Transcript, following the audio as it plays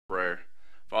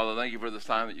Father, thank you for this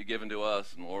time that you've given to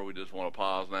us. And Lord, we just want to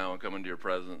pause now and come into your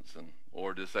presence. And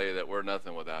Lord, just say that we're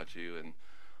nothing without you. And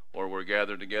Lord, we're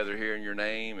gathered together here in your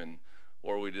name. And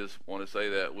Lord, we just want to say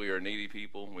that we are needy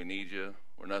people. We need you.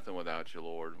 We're nothing without you,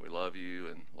 Lord. We love you.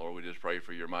 And Lord, we just pray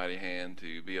for your mighty hand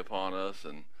to be upon us.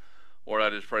 And Lord, I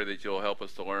just pray that you'll help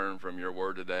us to learn from your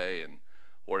word today. And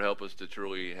Lord, help us to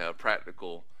truly have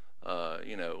practical,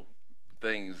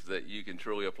 things that you can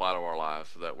truly apply to our lives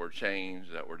so that we're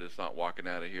changed, that we're just not walking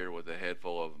out of here with a head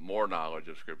full of more knowledge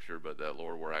of Scripture, but that,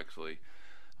 Lord, we're actually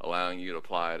allowing you to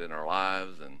apply it in our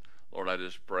lives. And Lord, I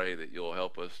just pray that you'll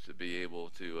help us to be able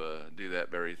to do that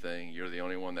very thing. You're the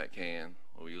only one that can.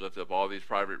 We lift up all these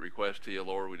private requests to you,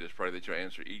 Lord. We just pray that you'll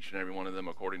answer each and every one of them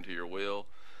according to your will,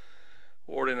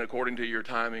 Lord, and according to your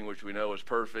timing, which we know is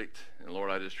perfect. And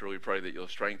Lord, I just truly pray that you'll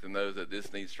strengthen those that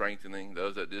just need strengthening,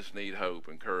 those that just need hope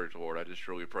and courage, Lord. I just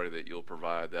truly pray that you'll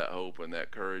provide that hope and that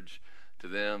courage to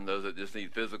them, those that just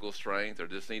need physical strength or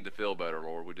just need to feel better,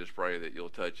 Lord. We just pray that you'll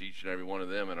touch each and every one of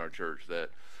them in our church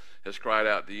that has cried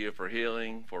out to you for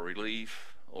healing, for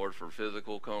relief, Lord, for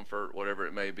physical comfort, whatever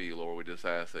it may be, Lord. We just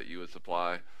ask that you would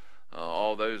supply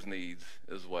all those needs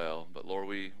as well. But Lord,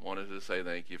 we wanted to say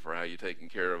thank you for how you're taking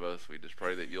care of us. We just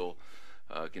pray that you'll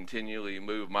continually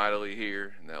move mightily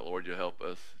here, and that, Lord, you'll help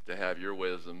us to have your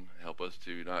wisdom, help us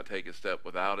to not take a step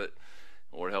without it.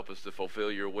 Lord, help us to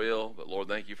fulfill your will. But Lord,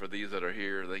 thank you for these that are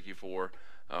here. Thank you for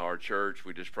our church.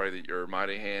 We just pray that your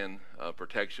mighty hand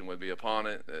protection would be upon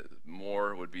it, that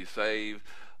more would be saved,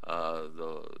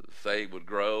 the saved would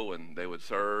grow and they would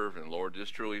serve, and Lord,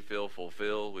 just truly feel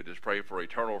fulfilled. We just pray for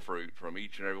eternal fruit from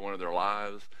each and every one of their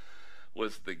lives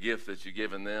with the gift that you've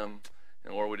given them.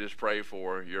 And Lord, we just pray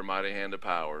for your mighty hand of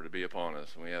power to be upon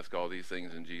us. And we ask all these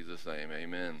things in Jesus' name.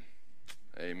 Amen.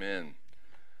 Amen.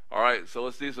 All right, so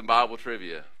let's do some Bible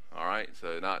trivia. All right,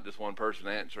 so not just one person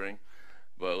answering,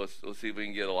 but let's see if we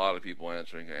can get a lot of people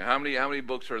answering. How many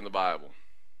books are in the Bible?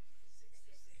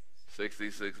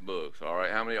 66 books. All right.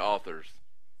 How many authors?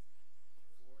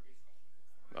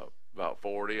 About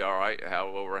 40. All right.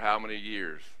 Over how many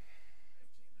years?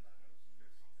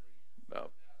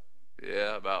 About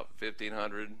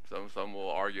 1,500. Some will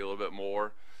argue a little bit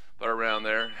more, but around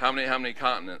there. How many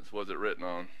continents was it written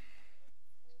on?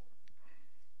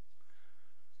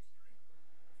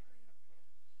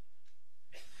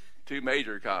 2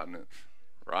 major continents,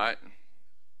 right?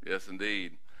 Yes,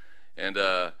 indeed. And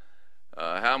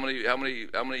how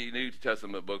many New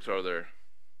Testament books are there?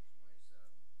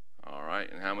 All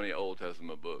right. And how many Old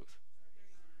Testament books?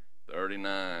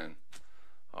 39.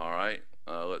 All right.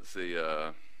 Let's see.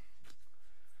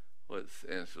 Let's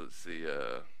see.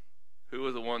 Who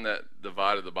was the one that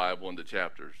divided the Bible into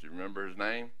chapters? Do you remember his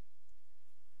name?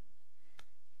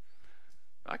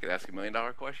 I could ask a $1 million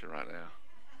question right now.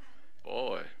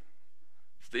 Boy.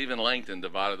 Stephen Langton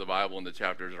divided the Bible into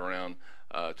chapters around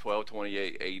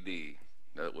 1228 A.D.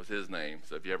 That was his name.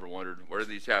 So if you ever wondered where did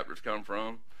these chapters come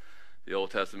from, the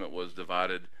Old Testament was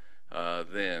divided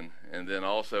then. And then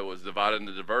also was divided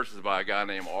into verses by a guy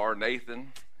named R.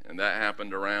 Nathan, and that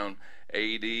happened around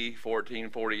A.D.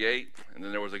 1448. And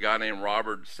then there was a guy named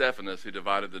Robert Stephanus who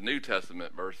divided the New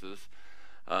Testament verses,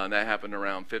 and that happened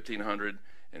around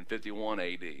 1551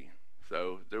 A.D.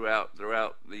 So throughout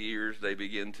the years, they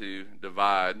begin to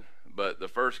divide. But the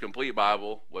first complete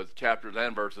Bible with chapters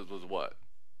and verses was what?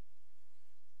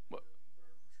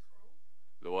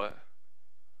 The what?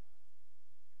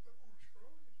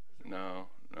 No.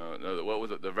 What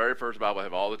was it? The very first Bible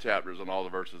have all the chapters and all the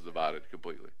verses divided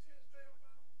completely.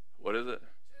 What is it?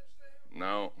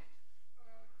 No.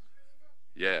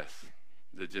 Yes,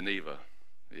 the Geneva.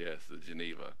 Yes, the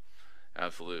Geneva.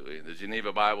 Absolutely, the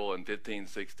Geneva Bible in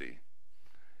 1560.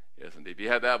 Yes, indeed. If you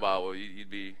had that Bible,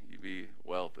 you'd be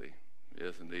wealthy.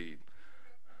 Yes, indeed.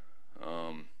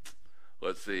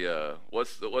 Let's see.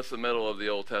 What's the middle of the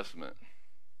Old Testament?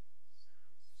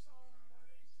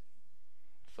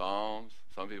 Psalms.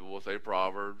 Some people will say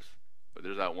Proverbs, but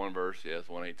there's that one verse, yes,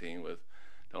 118 with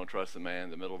 "Don't trust in man,"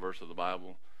 the middle verse of the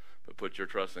Bible, but put your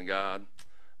trust in God.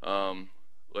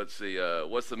 Let's see.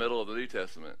 What's the middle of the New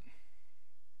Testament?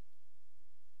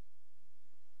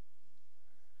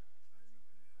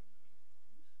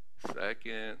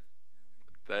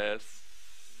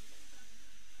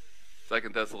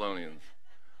 Second Thessalonians.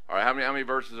 All right, how many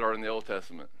verses are in the Old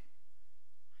Testament?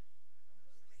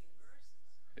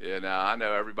 Yeah, now I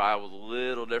know every Bible is a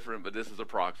little different, but this is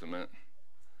approximate.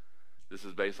 This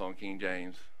is based on King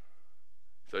James.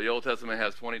 So the Old Testament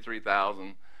has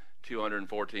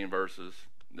 23,214 verses.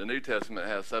 The New Testament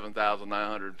has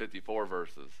 7,954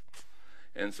 verses.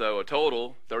 And so a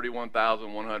total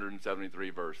 31,173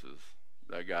 verses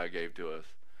that God gave to us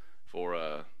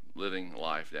for living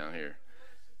life down here.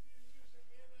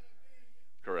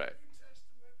 Correct.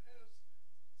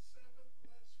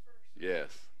 Yes,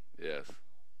 yes.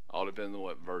 All depends on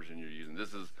what version you're using.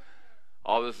 This is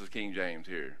King James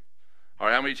here. All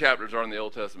right, how many chapters are in the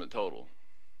Old Testament total?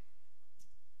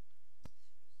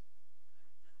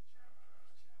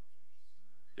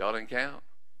 Y'all didn't count?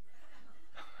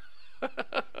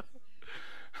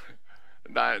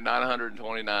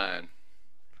 929.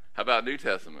 How about New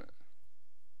Testament?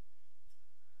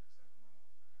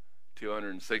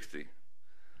 260.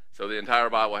 So the entire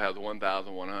Bible has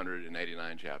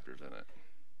 1,189 chapters in it.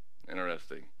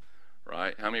 Interesting,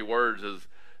 right? How many words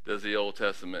does the Old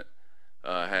Testament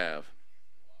have?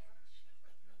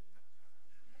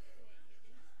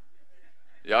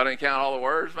 Y'all didn't count all the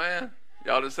words, man?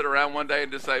 Y'all just sit around one day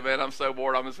and just say, man, I'm so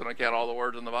bored, I'm just going to count all the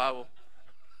words in the Bible?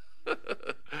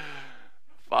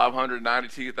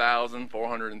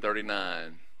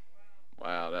 592,439.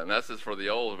 Wow, that's just for the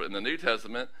Old. But in the New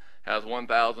Testament, has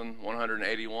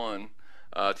 1,181,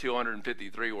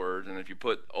 253 words. And if you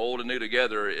put Old and New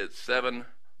together, it's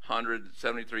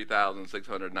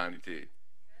 773,692.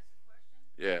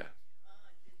 Yeah.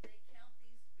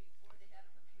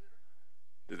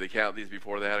 Did they count these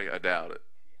before they had it? I doubt it.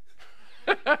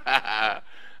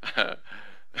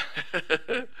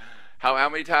 How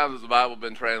many times has the Bible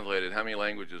been translated? How many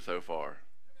languages so far?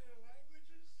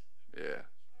 Yeah.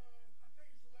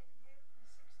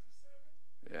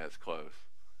 Yeah, it's close.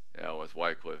 Yeah, West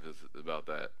Wycliffe is about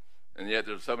that. And yet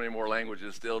there's so many more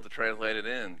languages still to translate it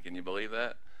in. Can you believe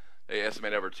that? They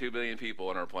estimate over 2 billion people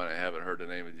on our planet haven't heard the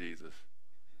name of Jesus.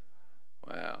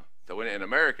 Wow. So in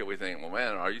America, we think, well,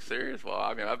 man, are you serious? Well,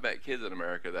 I mean, I've met kids in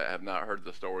America that have not heard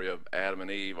the story of Adam and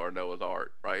Eve or Noah's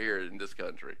Ark right here in this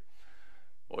country.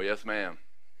 Well, yes, ma'am.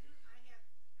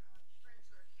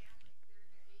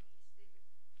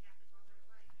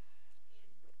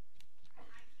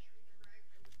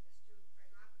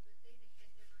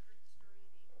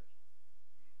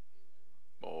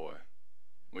 Boy,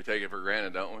 we take it for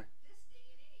granted, don't we?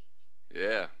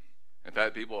 Yeah. In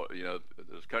fact, people,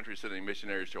 there's countries sending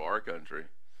missionaries to our country,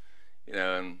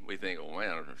 and we think, oh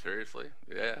man, seriously?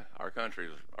 Yeah, our country's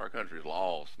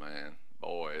lost, man.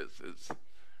 Boy,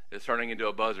 it's turning into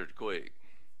a buzzard quick.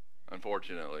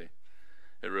 Unfortunately,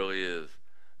 it really is.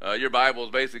 Your Bible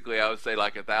is basically, I would say,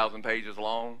 like 1,000 pages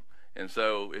long. And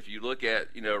so if you look at,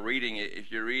 reading it,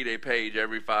 if you read a page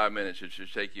every 5 minutes, it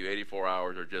should take you 84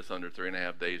 hours or just under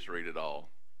 3.5 days to read it all.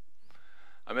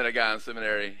 I met a guy in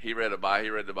seminary. He read the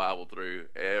Bible through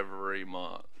every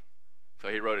month. So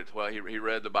he wrote it 12. He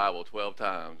read the Bible 12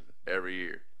 times every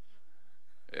year.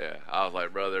 Yeah, I was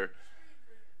like, brother,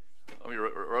 let me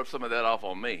rub some of that off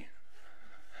on me.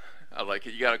 I was like,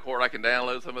 you got a cord I can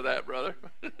download some of that, brother?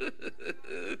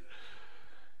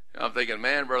 I'm thinking,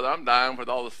 man, brother, I'm dying with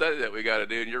all the study that we got to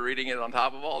do, and you're reading it on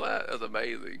top of all that? That's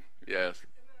amazing. Yes.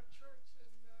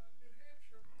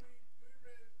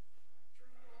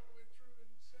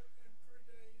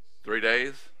 3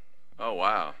 days? Oh,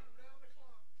 wow.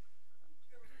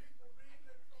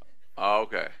 Oh,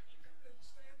 okay.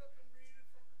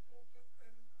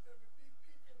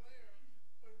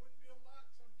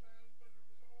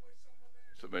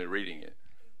 Somebody reading it.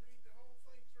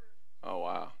 Oh,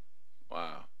 wow.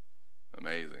 Wow.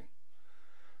 Amazing.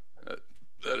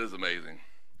 That is amazing.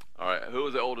 All right. Who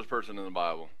was the oldest person in the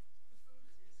Bible?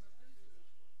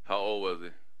 How old was he?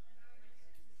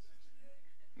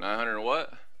 900 and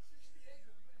what?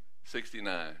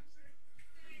 69.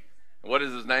 What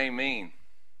does his name mean?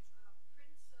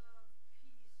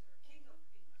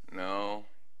 No.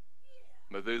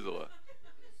 Methuselah.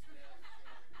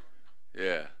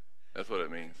 Yeah. That's what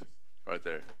it means. Right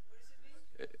there.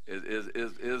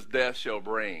 His death shall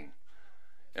bring.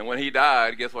 And when he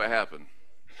died, guess what happened?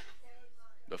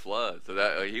 The flood. So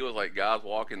that he was like God's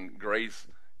walking grace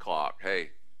clock.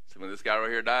 Hey, so when this guy right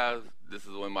here dies, this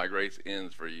is when my grace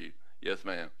ends for you. Yes,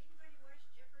 ma'am.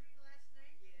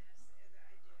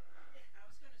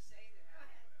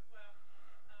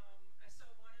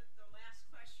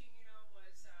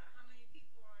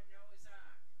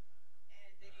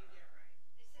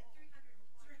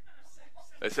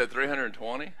 They said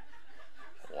 320?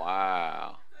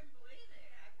 Wow.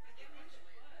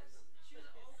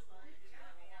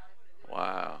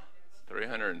 Wow.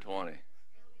 320.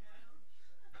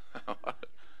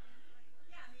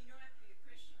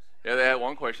 Yeah, they had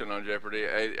one question on Jeopardy.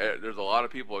 There's a lot of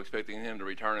people expecting him to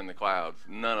return in the clouds.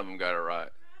 None of them got it right.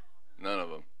 None of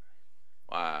them.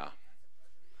 Wow.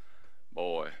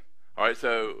 Boy. All right,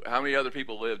 so how many other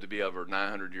people live to be over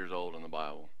 900 years old in the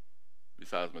Bible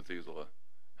besides Methuselah?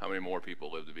 How many more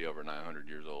people live to be over 900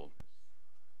 years old?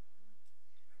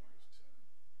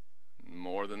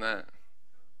 than that?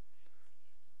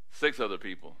 6 other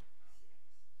people.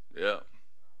 Yep.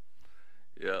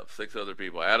 Yep, 6 other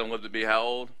people. Adam lived to be how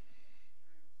old?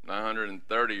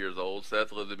 930 years old.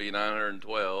 Seth lived to be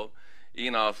 912.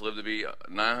 Enos lived to be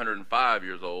 905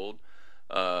 years old.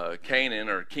 Kenan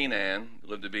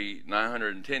lived to be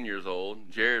 910 years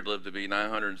old. Jared lived to be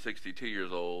 962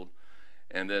 years old.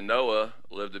 And then Noah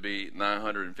lived to be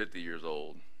 950 years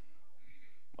old.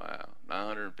 Wow,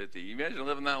 950. You imagine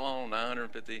living that long,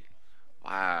 950?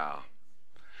 Wow.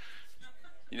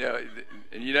 You know,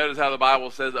 and you notice how the Bible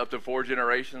says up to 4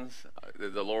 generations,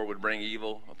 the Lord would bring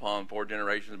evil upon 4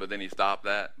 generations, but then he stopped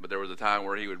that. But there was a time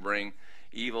where he would bring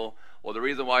evil. Well, the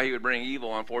reason why he would bring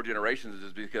evil on 4 generations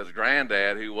is because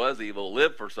Granddad, who was evil,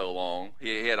 lived for so long.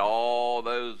 He had all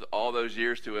those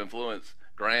years to influence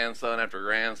grandson after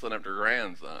grandson after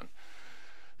grandson.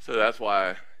 So that's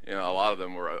why, you know, a lot of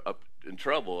them were up in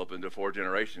trouble up into 4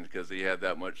 generations, because he had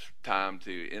that much time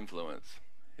to influence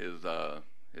his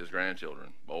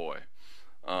grandchildren. Boy,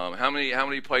 how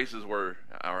many places are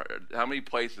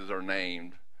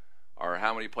named, or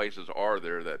how many places are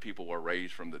there that people were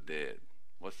raised from the dead?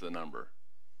 What's the number?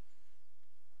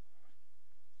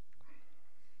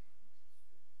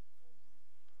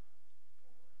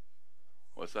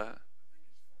 What's that?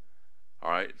 All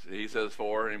right, so he says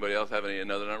 4. Anybody else have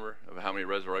another number of how many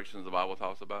resurrections the Bible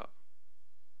talks about?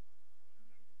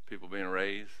 People being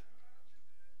raised?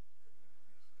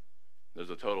 There's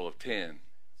a total of 10.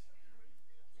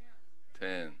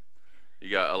 10.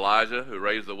 You got Elijah, who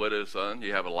raised the widow's son.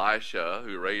 You have Elisha,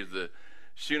 who raised the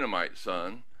Shunammite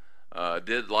son. A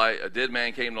dead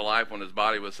man came to life when his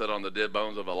body was set on the dead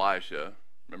bones of Elisha.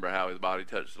 Remember how his body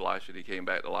touched Elisha and he came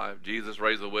back to life? Jesus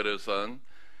raised the widow's son.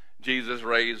 Jesus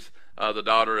raised the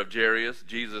daughter of Jairus.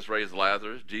 Jesus raised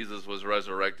Lazarus. Jesus was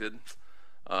resurrected.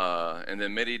 And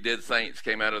then many dead saints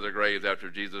came out of their graves after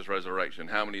Jesus' resurrection.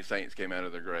 How many saints came out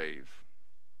of their grave?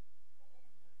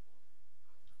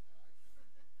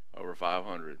 Over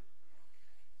 500.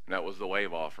 And that was the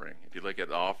wave offering. If you look at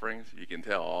the offerings, you can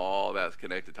tell all that's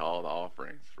connected to all the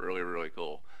offerings. Really, really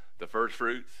cool. The first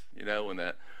fruits, you know, when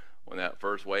that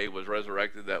first wave was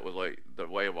resurrected, that was like the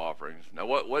wave offerings. Now,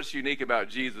 what's unique about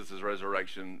Jesus'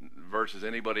 resurrection versus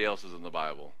anybody else's in the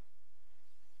Bible?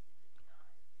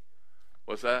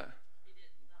 What's that? He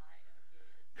didn't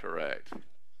die. Correct.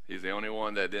 He's the only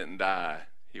one that didn't die.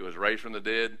 He was raised from the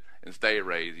dead and stayed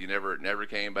raised. He never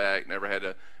came back, never had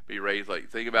to be raised. Like,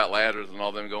 think about Lazarus and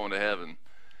all them going to heaven.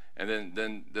 And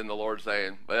then the Lord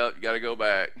saying, well, you got to go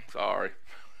back. Sorry.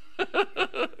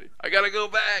 I got to go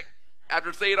back.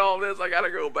 After seeing all this, I got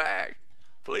to go back.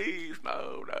 Please,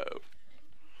 no.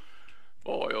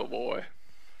 Boy, oh boy.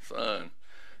 Son.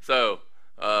 So,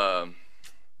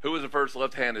 who was the first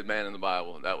left-handed man in the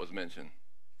Bible that was mentioned?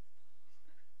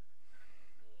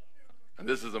 And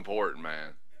this is important,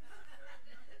 man.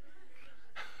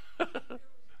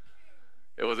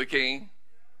 It was a king.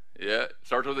 Yeah.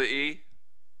 Starts with an E.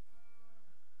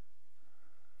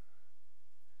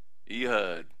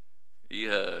 Ehud.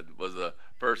 Ehud was the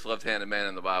first left-handed man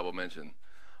in the Bible mentioned.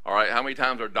 All right. How many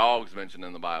times are dogs mentioned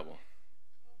in the Bible?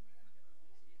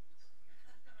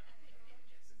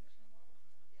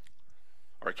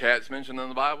 Are cats mentioned in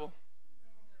the Bible?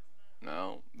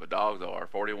 No, but dogs are.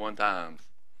 41 times.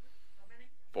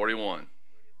 41.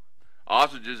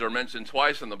 Ostriches are mentioned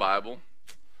twice in the Bible.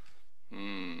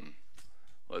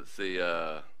 Let's see.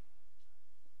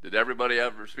 Did everybody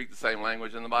ever speak the same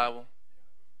language in the Bible?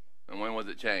 And when was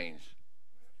it changed?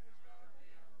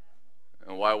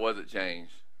 And why was it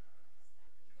changed?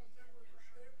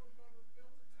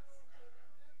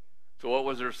 So what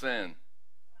was their sin?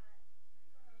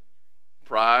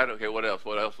 Pride. Okay, what else?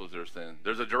 What else was their sin?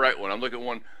 There's a direct one. I'm looking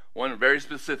at one very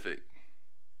specific.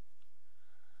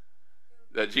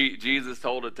 That Jesus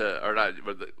told it to, or not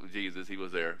Jesus, he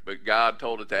was there, but God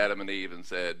told it to Adam and Eve and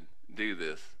said, do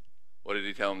this. What did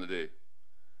he tell them to do?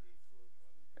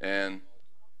 And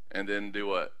then do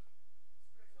what?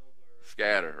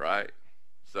 Scatter, right?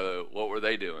 So what were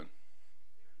they doing?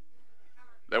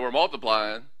 They were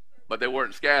multiplying, but they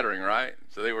weren't scattering, right?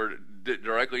 So they were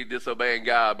directly disobeying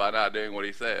God by not doing what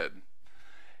he said.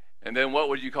 And then what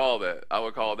would you call that? I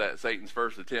would call that Satan's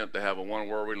first attempt to have a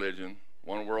one-world religion,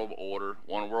 one world order,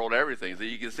 one world everything. So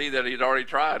you can see that he'd already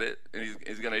tried it, and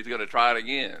he's going to try it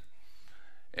again.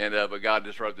 And but God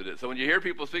disrupted it. So when you hear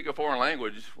people speak a foreign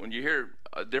language, when you hear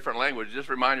a different language, just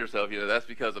remind yourself, that's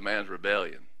because of man's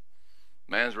rebellion.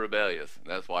 Man's rebellious. And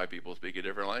that's why people speak a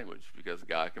different language, because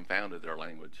God confounded their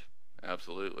language.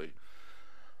 Absolutely.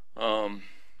 There's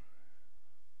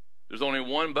only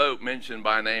one boat mentioned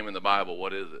by name in the Bible.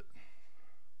 What is it?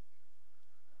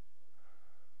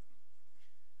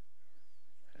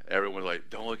 everyone's like,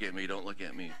 don't look at me, don't look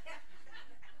at me.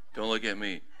 Don't look at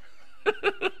me.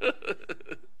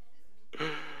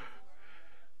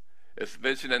 It's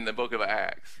mentioned in the book of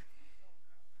Acts.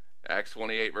 Acts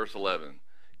 28, verse 11.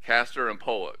 Castor and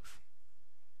Pollux.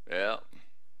 Yep.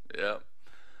 Yep.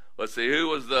 Let's see, who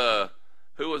was the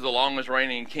longest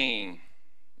reigning king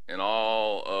in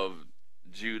all of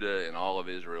Judah and all of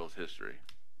Israel's history?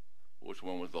 Which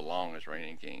one was the longest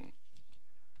reigning king?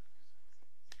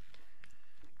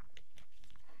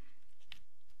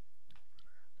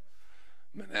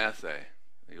 Manasseh.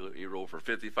 He ruled for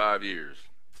 55 years.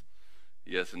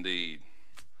 Yes, indeed.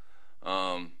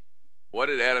 What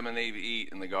did Adam and Eve eat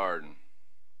in the garden?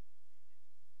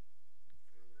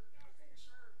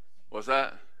 What's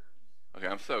that? Okay,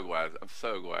 I'm so glad. I'm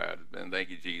so glad. And thank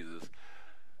you, Jesus.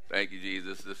 Thank you,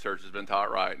 Jesus. This church has been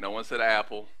taught right. No one said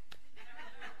apple.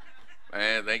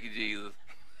 Man, thank you, Jesus.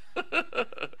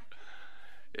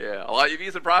 Yeah, a lot. You'd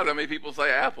be surprised how many people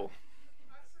say apple.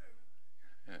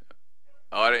 Yeah.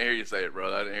 Oh, I didn't hear you say it,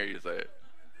 brother. I didn't hear you say it.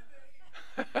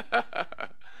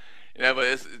 But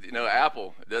it's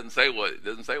apple. It doesn't say what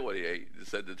he ate. It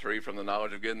said the tree from the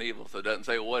knowledge of good and evil. So it doesn't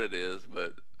say what it is,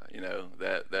 but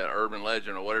that urban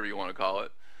legend or whatever you want to call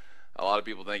it. A lot of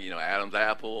people think Adam's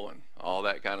apple and all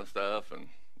that kind of stuff, and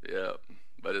yeah,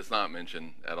 but it's not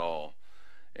mentioned at all.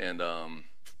 And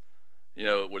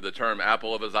with the term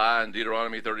apple of his eye in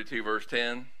Deuteronomy 32 verse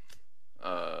 10,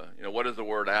 what is the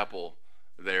word apple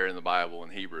there in the Bible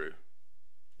in Hebrew?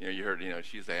 You heard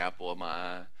she's the apple of my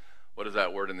eye. What does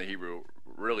that word in the Hebrew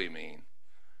really mean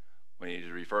when he's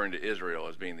referring to Israel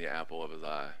as being the apple of his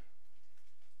eye?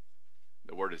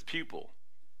 The word is pupil,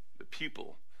 the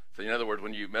pupil. So in other words,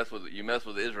 when you mess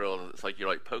with Israel, it's like you're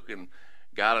like poking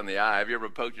God in the eye. Have you ever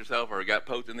poked yourself or got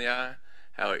poked in the eye?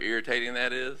 How irritating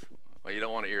that is. Well, you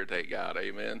don't want to irritate God,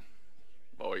 amen.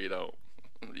 Boy, you don't.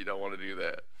 You don't want to do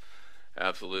that.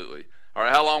 Absolutely. All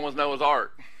right. How long was Noah's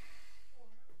Ark?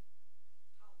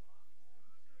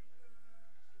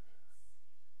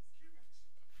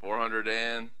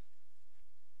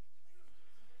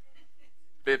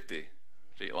 450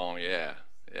 feet long, yeah.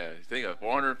 Yeah, you think of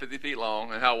 450 feet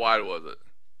long, and how wide was it?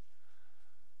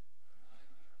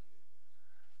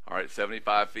 All right,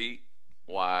 75 feet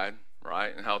wide,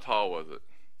 right? And how tall was it?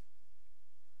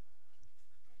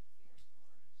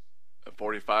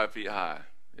 45 feet high,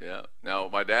 yeah. Now,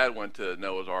 my dad went to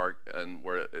Noah's Ark, and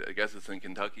I guess it's in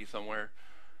Kentucky somewhere.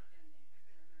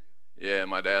 Yeah,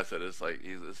 my dad said it's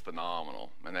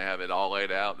phenomenal, and they have it all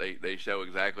laid out. They show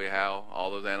exactly how all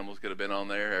those animals could have been on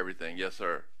there, everything. Yes,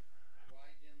 sir.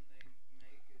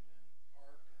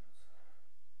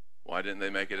 Why didn't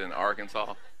they make it in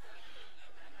Arkansas?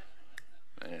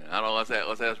 Man, I don't know.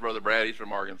 Let's ask Brother Brad. He's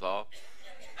from Arkansas.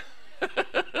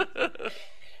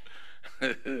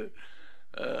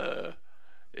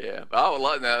 Yeah, but I would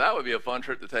love now. That would be a fun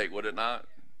trip to take, would it not?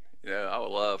 I would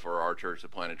love for our church to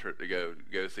plan a trip to go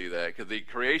see that, because the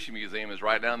Creation Museum is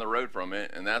right down the road from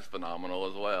it, and that's phenomenal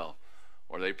as well,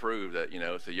 where they prove that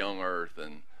it's a young Earth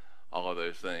and all of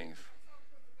those things.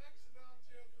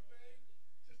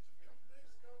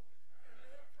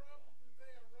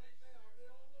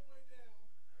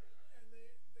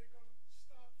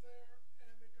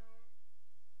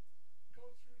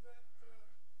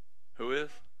 Who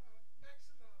is?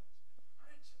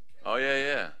 Oh yeah,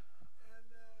 yeah.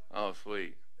 Oh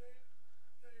sweet.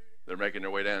 They're making their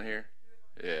way down here.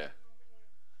 Yeah.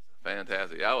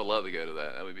 Fantastic. I would love to go to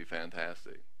that. That would be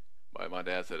fantastic. My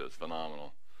dad said it was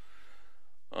phenomenal.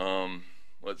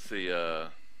 Let's see.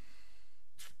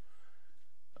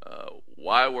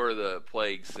 Why were the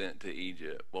plagues sent to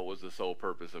Egypt? What was the sole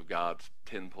purpose of God's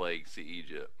 10 plagues to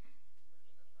Egypt?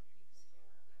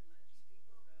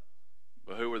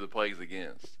 But who were the plagues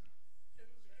against?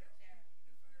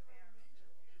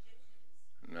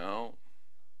 No.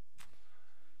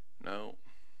 No.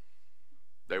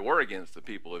 They were against the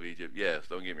people of Egypt, yes,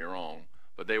 don't get me wrong.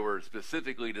 But they were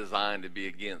specifically designed to be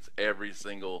against every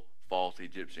single false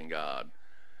Egyptian god.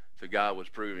 So God was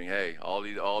proving, hey, all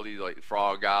these like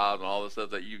frog gods and all the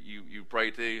stuff that you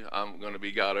pray to, I'm going to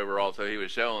be God over all. So he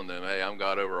was showing them, hey, I'm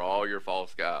God over all your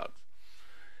false gods.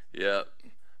 Yep.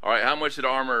 All right, how much did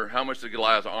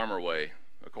Goliath's armor weigh,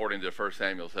 according to 1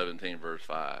 Samuel 17, verse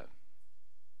 5?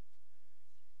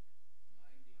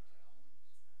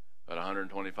 About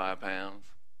 125 pounds.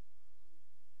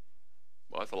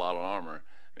 Well, that's a lot of armor.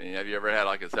 I mean, have you ever had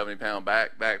like a 70-pound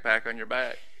backpack on your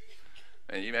back?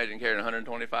 And you imagine carrying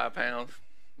 125 pounds?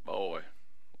 Boy,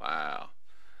 wow.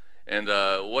 And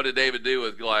what did David do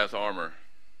with Goliath's armor?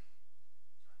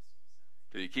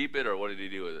 Did he keep it, or what did he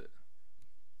do with it?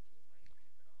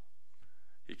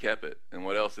 He kept it. And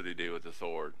what else did he do with the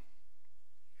sword?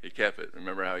 He kept it.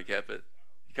 Remember how he kept it?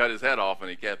 He cut his head off and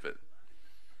he kept it.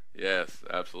 Yes,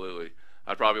 absolutely.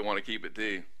 I probably want to keep it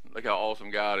too. Look how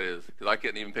awesome God is, because I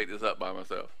couldn't even pick this up by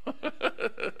myself.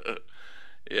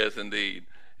 Yes, indeed.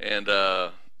 And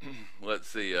let's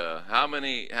see, how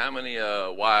many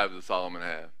wives does Solomon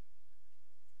have?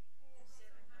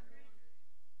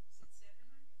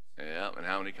 Yeah, and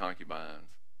how many concubines?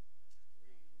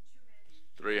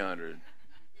 300.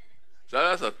 So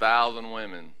that's 1,000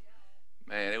 women.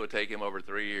 Man, it would take him over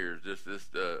 3 years just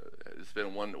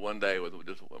spend one day with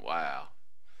just wow,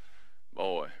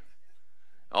 boy.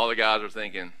 All the guys are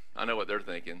thinking. I know what they're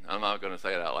thinking. I'm not going to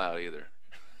say it out loud either.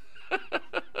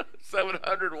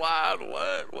 700 wives?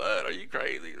 What? What? Are you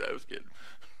crazy? I was kidding.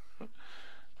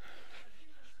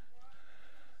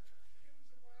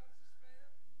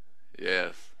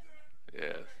 Yes,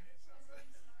 yes.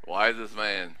 Wisest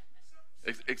man,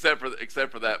 except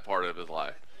for that part of his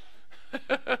life.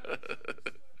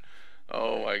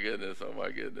 Oh my goodness! Oh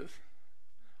my goodness!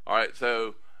 All right,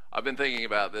 so I've been thinking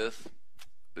about this.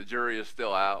 The jury is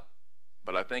still out,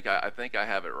 but I think I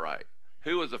have it right.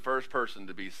 Who was the first person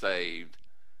to be saved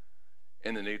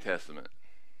in the New Testament?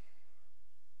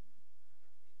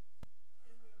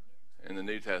 In the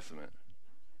New Testament,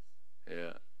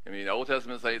 yeah. I mean, the Old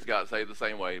Testament saints got saved the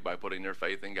same way by putting their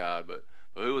faith in God, but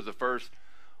who was the first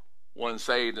one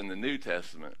saved in the New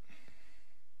Testament?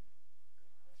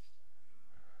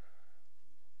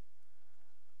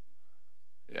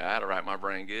 Yeah, I had to write my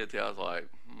brain good too. I was like,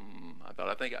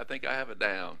 I think I have it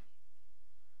down.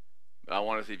 But I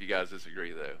want to see if you guys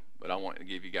disagree though. But I want to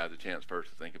give you guys a chance first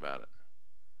to think about it.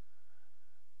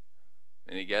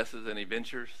 Any guesses? Any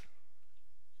ventures?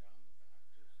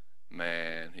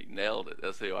 Man, he nailed it.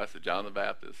 That's who I said. John the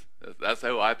Baptist. That's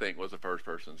who I think was the first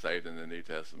person saved in the New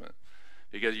Testament.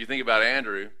 Because you think about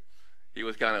Andrew, he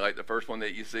was kind of like the first one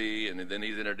that you see, and then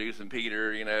he's introducing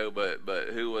Peter, But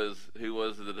who was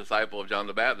the disciple of John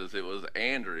the Baptist? It was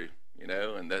Andrew,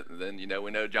 then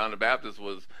we know John the Baptist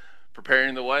was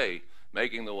preparing the way,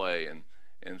 making the way,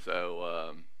 and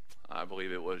so I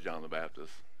believe it was John the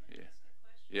Baptist. Yeah.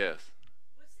 Yes.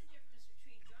 What's the difference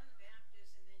between John the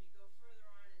Baptist and then you go further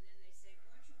on and then they say,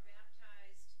 weren't you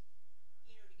baptized,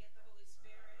 to get the Holy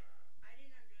Spirit? I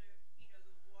didn't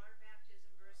the water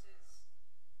baptism versus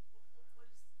what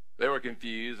is. They were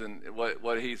confused, and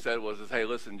what he said was, "Hey,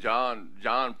 listen, John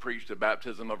preached a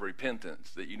baptism of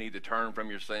repentance, that you need to turn from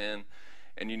your sin,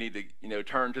 and you need to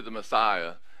turn to the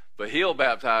Messiah. But he'll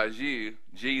baptize you.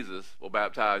 Jesus will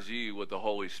baptize you with the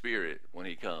Holy Spirit when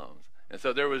he comes." And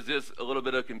so there was just a little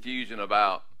bit of confusion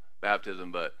about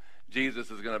baptism, but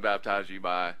Jesus is going to baptize you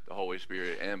by the Holy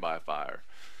Spirit and by fire.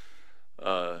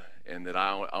 And that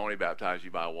I only baptize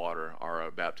you by water, or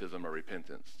a baptism of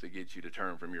repentance, to get you to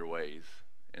turn from your ways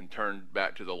and turn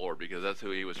back to the Lord, because that's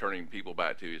who he was turning people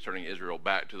back to. He's turning Israel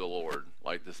back to the Lord,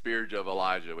 like the spirit of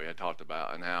Elijah we had talked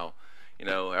about, and how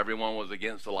everyone was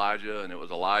against Elijah, and it was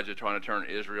Elijah trying to turn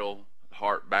Israel's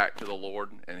heart back to the Lord,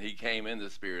 and he came in the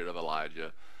spirit of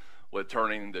Elijah with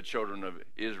turning the children of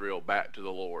Israel back to the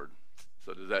Lord.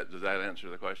 So does that answer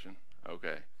the question?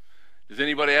 Okay. Does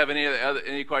anybody have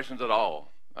any questions at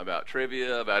all about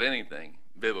trivia, about anything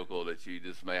biblical that you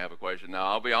just may have a question? Now,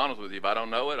 I'll be honest with you. If I don't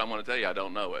know it, I'm going to tell you I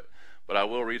don't know it, but I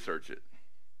will research it.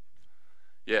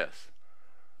 Yes.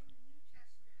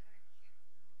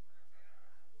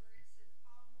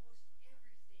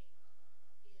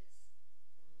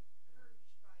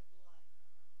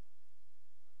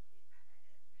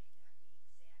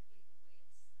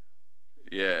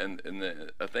 Yeah, and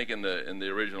I think in the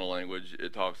original language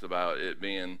it talks about it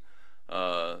being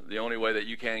the only way that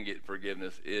you can get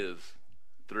forgiveness is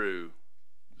through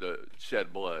the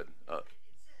shed blood.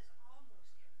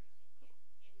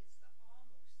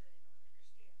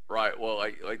 Right. Well,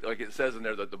 like it says in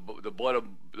there that the blood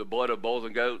of bulls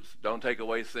and goats don't take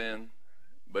away sin,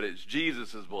 but it's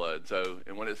Jesus's blood. So,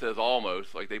 and when it says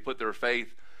almost, like they put their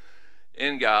faith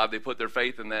in God, they put their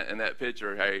faith in that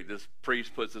picture. Hey, this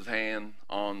priest puts his hand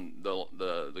on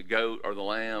the goat or the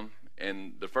lamb,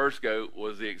 and the first goat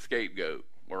was the escape goat,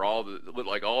 where all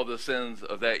the sins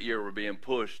of that year were being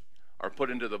pushed or put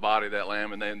into the body of that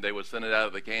lamb, and then they would send it out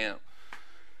of the camp.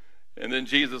 And then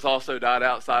Jesus also died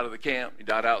outside of the camp. He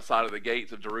died outside of the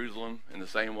gates of Jerusalem in the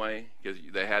same way, because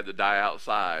they had to die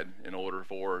outside in order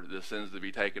for the sins to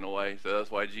be taken away. So that's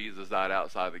why Jesus died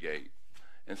outside the gate.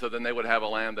 And so then they would have a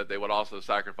lamb that they would also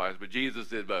sacrifice. But Jesus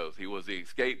did both. He was the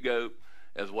scapegoat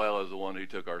as well as the one who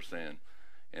took our sin.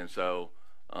 And so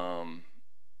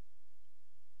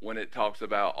when it talks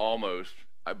about almost,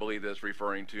 I believe that's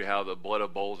referring to how the blood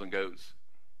of bulls and goats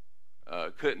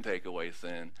couldn't take away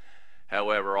sin.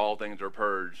 However, all things are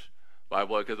purged By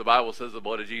blood, because the Bible says the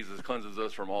blood of Jesus cleanses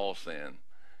us from all sin.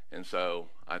 And so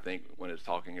I think when it's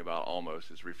talking about almost,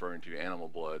 it's referring to animal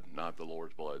blood, not the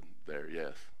Lord's blood there,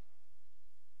 yes.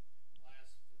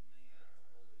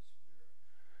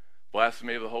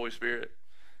 Blasphemy of the Holy Spirit?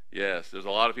 Yes, there's a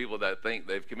lot of people that think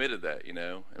they've committed that, you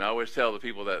know. And I always tell the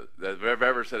people that have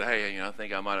ever said, hey, you know, I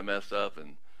think I might have messed up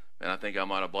and I think I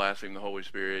might have blasphemed the Holy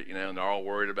Spirit, you know, and they're all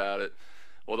worried about it.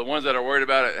 Well, the ones that are worried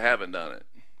about it haven't done it.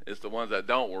 It's the ones that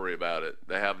don't worry about it.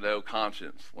 They have no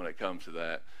conscience when it comes to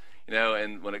that. You know,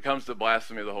 and when it comes to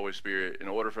blasphemy of the Holy Spirit, in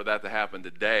order for that to happen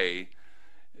today,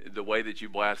 the way that you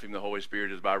blaspheme the Holy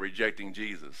Spirit is by rejecting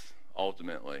Jesus,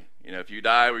 ultimately. You know, if you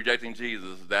die rejecting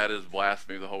Jesus, that is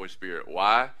blasphemy of the Holy Spirit.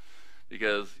 Why?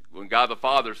 Because when God the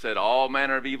Father said, all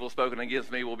manner of evil spoken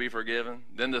against me will be forgiven,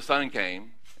 then the Son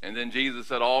came, and then Jesus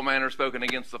said, all manner spoken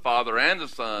against the Father and the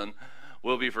Son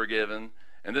will be forgiven,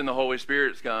 and then the Holy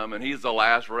Spirit's come, and he's the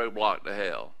last roadblock to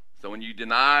hell. So when you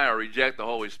deny or reject the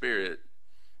Holy Spirit,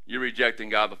 you're rejecting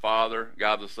God the Father,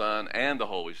 God the Son, and the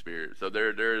Holy Spirit. So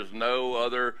there is no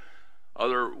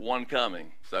other one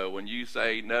coming. So when you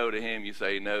say no to him, you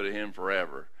say no to him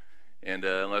forever. And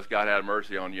unless God had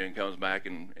mercy on you and comes back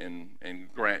and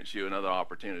grants you another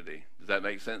opportunity. Does that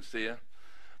make sense to you?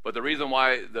 But the reason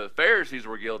why the Pharisees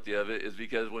were guilty of it is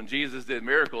because when Jesus did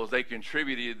miracles, they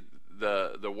contributed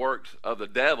the works of the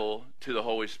devil to the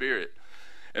Holy Spirit.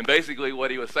 And basically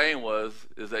what he was saying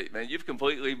is that, man, you've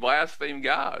completely blasphemed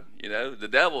God. You know, the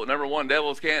devil, number one,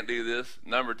 devils can't do this.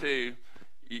 Number two,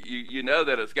 you know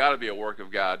that it's got to be a work of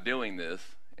God doing this.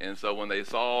 And so when they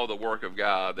saw the work of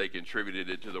God, they contributed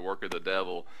it to the work of the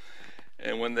devil.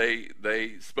 And when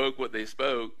they spoke what they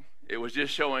spoke, it was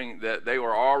just showing that they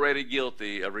were already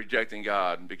guilty of rejecting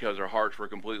God because their hearts were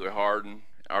completely hardened.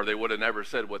 Or they would have never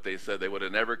said what they said. They would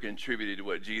have never contributed to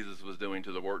what Jesus was doing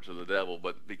to the works of the devil.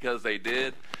 But because they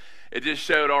did, it just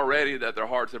showed already that their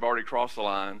hearts have already crossed the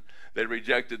line. They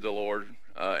rejected the Lord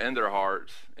in their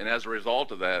hearts. And as a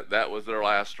result of that, that was their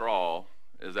last straw,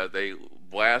 is that they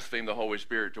blasphemed the Holy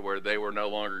Spirit to where they were no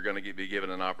longer going to be given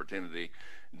an opportunity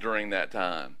during that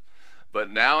time. But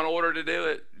now in order to do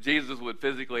it, Jesus would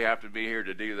physically have to be here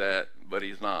to do that, but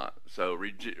he's not. So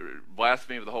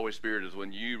blasphemy of the Holy Spirit is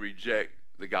when you reject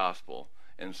the gospel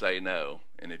and say no.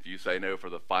 And if you say no for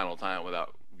the final time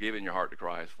without giving your heart to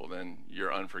Christ, well, then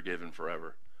you're unforgiven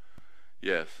forever.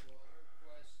 Yes. Well, her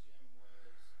question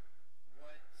was,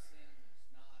 what sin is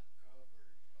not covered by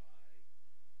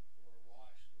or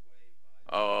washed away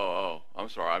by? Oh, I'm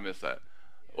sorry, I missed that.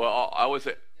 Yeah. Well, I would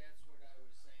say. That's what I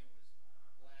was saying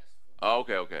was blasphemy. Oh,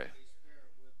 okay. The Holy Spirit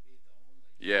would be the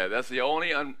only. Yeah, that's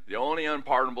the only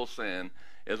unpardonable sin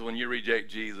is when you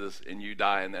reject Jesus and you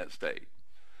die in that state.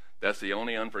 That's the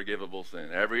only unforgivable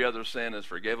sin. Every other sin is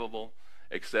forgivable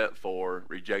except for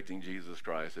rejecting Jesus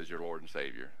Christ as your Lord and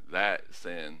Savior. That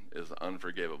sin is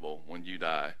unforgivable when you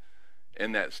die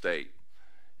in that state.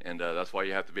 And that's why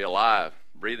you have to be alive,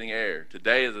 breathing air.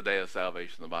 Today is the day of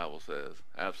salvation, the Bible says.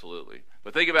 Absolutely.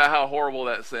 But think about how horrible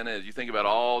that sin is. You think about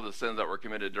all the sins that were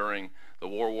committed during the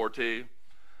World War II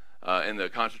in the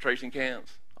concentration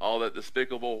camps. All that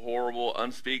despicable, horrible,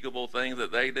 unspeakable things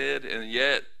that they did, and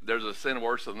yet there's a sin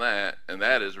worse than that, and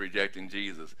that is rejecting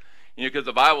Jesus. You know, because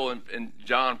the Bible in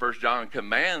John, 1 John,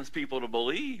 commands people to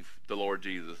believe the Lord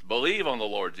Jesus. Believe on the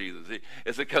Lord Jesus.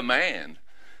 It's a command.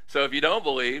 So if you don't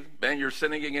believe, then you're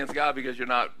sinning against God because you're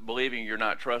not believing, you're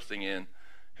not trusting in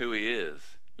who he is.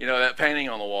 You know, that painting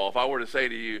on the wall, if I were to say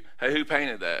to you, hey, who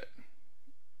painted that?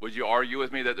 Would you argue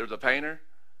with me that there's a painter?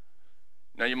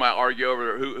 Now you might argue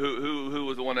over who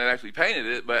was the one that actually painted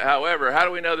it, but however, how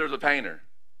do we know there's a painter?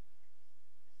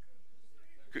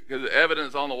 Because the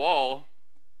evidence on the wall,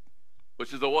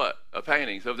 which is a what? A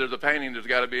painting. So if there's a painting, there's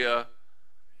got to be a.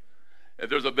 If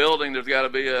there's a building, there's got to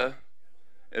be a.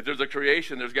 If there's a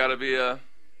creation, there's got to be a.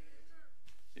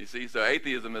 You see, so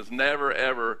atheism is never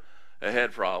ever a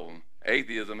head problem.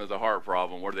 Atheism is a heart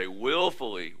problem where they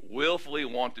willfully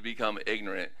want to become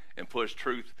ignorant and push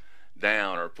truth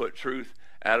down or put truth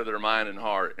out of their mind and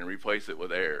heart and replace it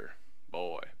with error.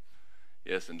 Boy,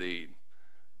 yes indeed.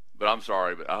 But I'm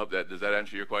sorry, but I hope does that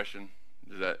answer your question?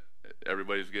 Does that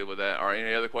everybody's good with that? All right,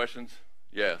 any other questions?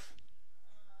 Yes. Jesus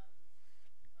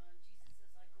says, I go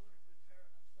to prepare a place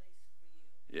for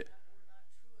you. Yeah. If that were not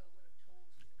true, I would have told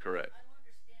you. Correct. I don't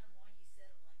understand why he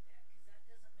said it like that,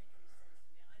 because that doesn't make any sense to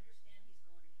me. I understand he's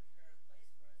going to prepare a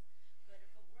place for us, but if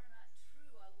it were not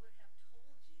true, I would have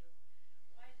told you.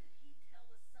 Why did he tell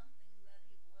us something that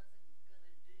he wasn't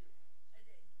going to do?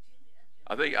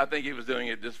 I think he was doing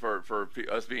it just for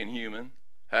us being human.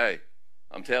 Hey,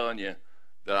 I'm telling you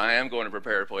that I am going to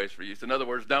prepare a place for you. So in other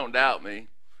words, don't doubt me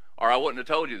or I wouldn't have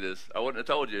told you this. I wouldn't have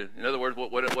told you. In other words,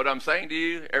 what I'm saying to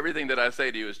you, everything that I say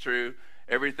to you is true.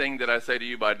 Everything that I say to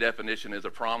you by definition is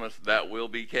a promise that will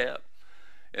be kept.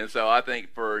 And so I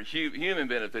think for human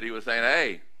benefit, he was saying,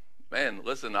 hey, man,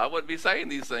 listen, I wouldn't be saying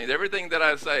these things. Everything that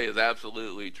I say is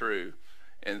absolutely true.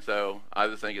 And so I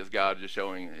just think it's God just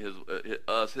showing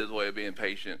us his way of being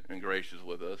patient and gracious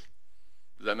with us.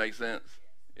 Does that make sense?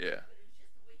 Yeah.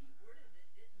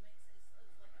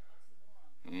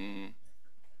 Mm.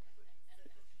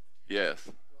 Yes.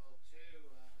 Well, too,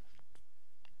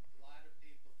 a lot of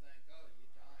people think, oh, you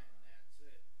die and that's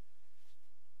it.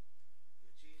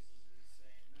 But Jesus is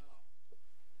saying, no.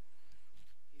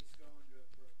 He's going to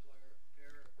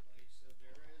prepare a place, so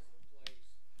there is a place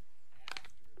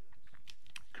after this.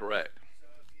 Correct. So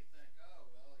if you think,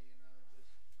 oh, well,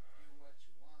 just do what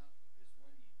you want, because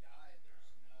when you die,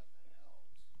 there's nothing else.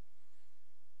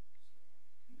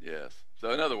 Yes.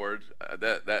 So in other words,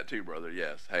 that too, brother.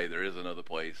 Yes. Hey, there is another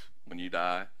place when you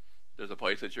die. There's a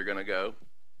place that you're going to go.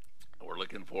 We're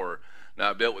looking for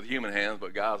not built with human hands,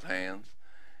 but God's hands.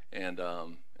 And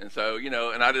so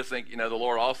and I just think the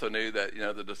Lord also knew that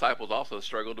the disciples also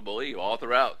struggled to believe all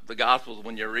throughout the Gospels.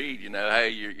 When you read, hey,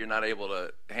 you're not able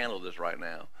to handle this right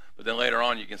now. But then later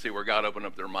on, you can see where God opened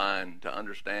up their mind to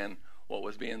understand what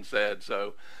was being said.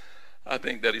 So I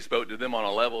think that He spoke to them on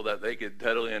a level that they could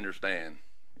totally understand.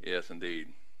 Yes, indeed.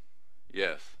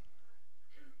 Yes.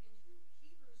 In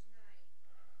Hebrews 9,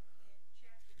 in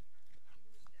chapter Hebrews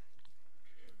 9, verse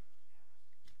 8, and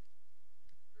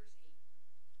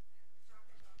we're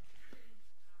talking about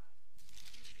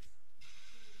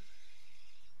Jesus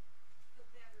being the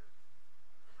better,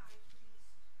 the high priest,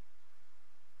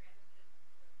 rather than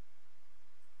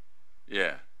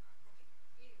Yeah. okay.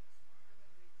 Anyways, I'm going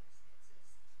to read this. It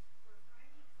says, "For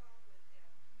finding fault with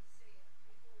them, he saith,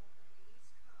 Behold, the days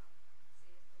come,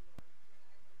 saith the Lord, when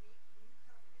I will make a new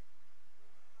covenant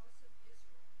with the house of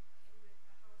Israel and with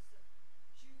the house of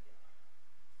Judah."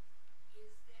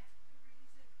 Is that the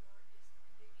reason,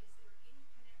 or is there any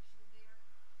connection there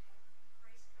of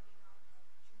Christ coming out of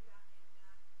Judah and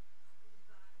not of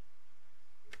Levi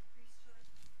with the priesthood?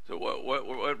 So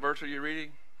what verse are you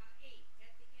reading? 8,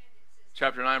 at the end it says,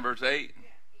 Chapter 9, verse 8.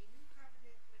 yeah, a new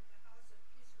covenant with the house of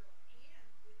Israel and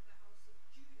with the house of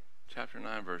Judah. Chapter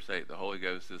 9, verse 8. The Holy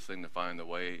Ghost is signifying the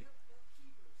way. Hebrews.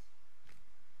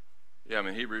 Yeah, I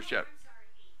mean Hebrews chapter. I'm sorry,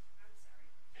 8. I'm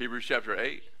sorry. Hebrews chapter 8.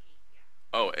 8, yeah.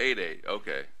 Oh, 8:8.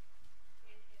 Okay. And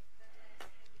the last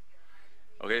ending there, I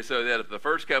will make Okay, so that if the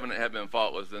first covenant had been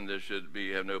faultless, then there should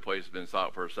have no place been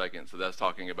sought for a second. So that's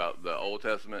talking about the Old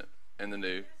Testament and the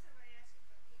New. That's not what I asked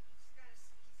him, but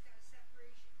he's got a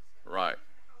separation. He's got Right. with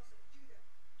the house of Judah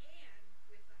and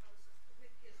with the house of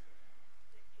with Israel.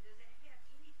 Does that have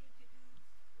anything to do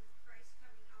with Christ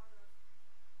coming out of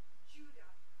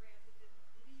Judah rather than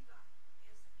Levi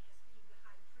as being the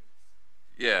high priest?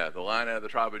 Yeah, the line out of the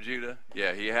tribe of Judah.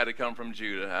 Yeah, he had to come from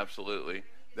Judah. Absolutely. I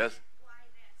mean, That's is that why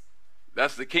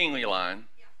that's the kingly line.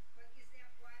 yeah, but is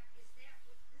that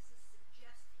what this is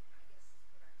suggesting, I guess is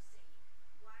what I'm saying.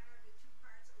 Why are the two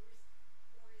parts, or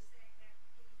is that have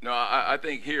anything? No, I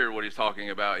think here what he's talking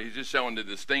about, he's just showing the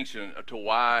distinction to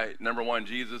why, number one,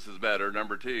 Jesus is better.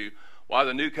 Number two, why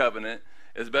the new covenant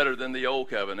is better than the old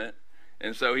covenant.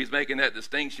 And so he's making that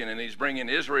distinction, and he's bringing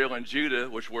Israel and Judah,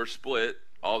 which were split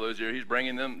all those years, he's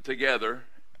bringing them together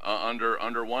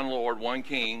under one Lord, one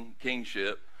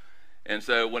kingship. And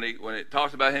so when it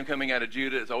talks about him coming out of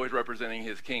Judah, it's always representing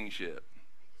his kingship. I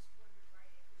just wondered why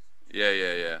it was Yeah.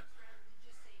 rather than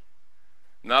just saying,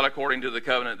 Not according to the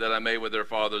covenant that I made with their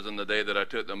fathers in the day that I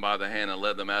took them by the hand and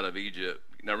led them out of Egypt.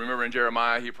 Now remember in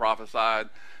Jeremiah, he prophesied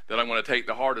that I'm going to take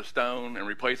the heart of stone and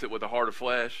replace it with the heart of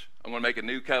flesh. I'm going to make a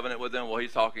new covenant with them. Well,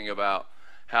 he's talking about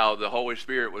how the Holy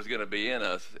Spirit was going to be in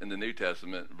us in the New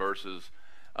Testament versus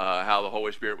how the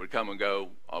Holy Spirit would come and go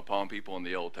upon people in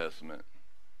the Old Testament.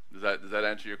 Does that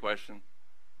answer your question?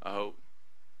 I hope.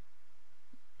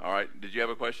 All right. Did you have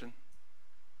a question?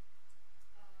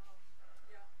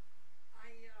 Yeah, I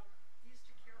used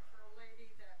to care for a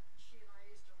lady that she and I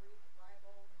used to read the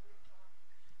Bible and we'd talk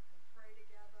and pray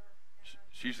together. And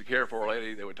She used to care for a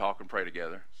lady. They would talk and pray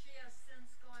together. she has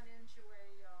since gone into a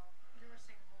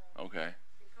nursing home Okay.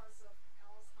 because of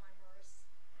Alzheimer's.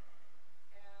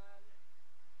 And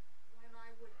when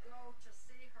I would go to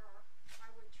see her, I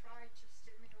would try to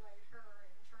stimulate her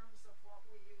in terms of what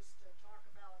we used to talk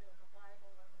about in the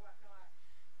Bible and whatnot.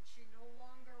 And she no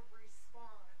longer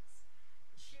responds.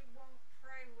 She won't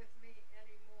pray with me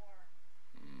anymore.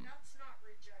 That's not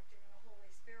rejecting the Holy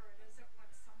Spirit, is it, when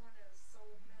someone is so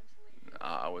mentally ill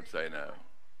I would say no.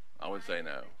 I would say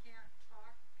no. They can't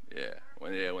talk. Yeah.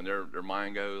 When their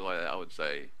mind goes like that, I would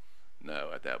say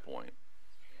No, at that point.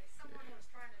 Someone was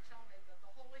trying to tell me that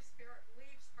the Holy Spirit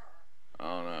leaves her.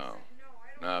 Oh I no. said, no, I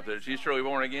don't No, if think she's so. truly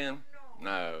born again,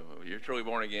 No. no, you're truly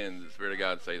born again. The Spirit of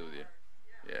God stays with you.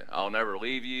 Yeah. Yeah, I'll never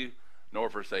leave you nor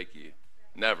forsake you.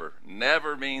 Never.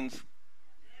 Never means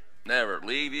never.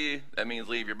 Leave you, that means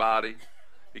leave your body.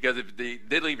 Because if they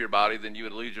did leave your body, then you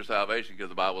would lose your salvation, because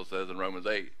the Bible says in Romans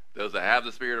 8, those that have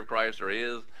the Spirit of Christ are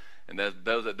His, and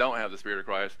those that don't have the Spirit of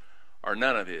Christ are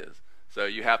none of His. So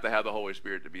you have to have the Holy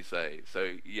Spirit to be saved.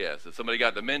 So yes, if somebody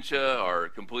got dementia or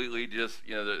completely just,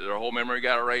 their whole memory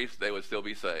got erased, they would still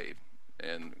be saved.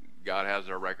 And God has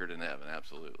their record in heaven,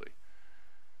 absolutely.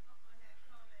 On that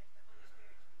comment, the Holy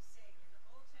Spirit to be saved. In the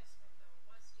Old Testament, though, it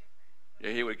was different.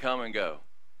 Yeah, He would come and go.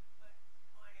 But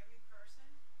on every person,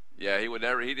 Yeah,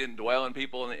 He didn't dwell in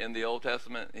people in the Old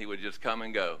Testament. He would just come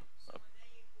and go. so when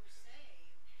they were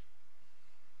saved,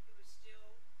 it was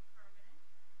still permanent.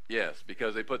 Yes,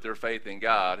 because they put their faith in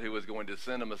God, who was going to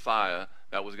send a Messiah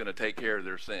that was going to take care of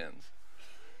their sins.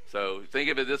 So think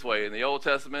of it this way. In the Old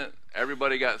Testament,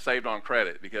 everybody got saved on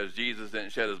credit because Jesus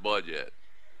didn't shed His blood yet.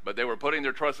 But they were putting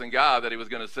their trust in God that He was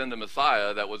going to send a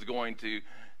Messiah that was going to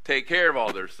take care of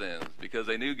all their sins, because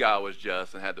they knew God was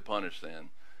just and had to punish sin.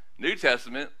 New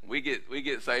Testament, we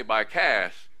get saved by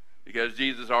cash because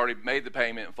Jesus already made the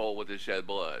payment in full with His shed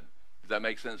blood. Does that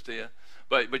make sense to you?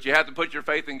 But you have to put your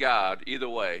faith in God either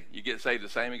way. You get saved the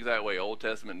same exact way, Old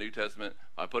Testament, New Testament,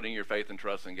 by putting your faith and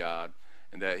trust in God,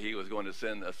 and that He was going to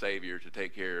send a Savior to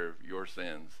take care of your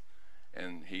sins.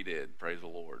 And He did. Praise the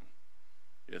Lord.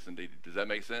 Yes, indeed. Does that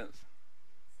make sense?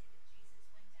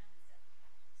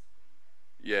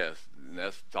 Yes, and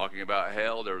that's talking about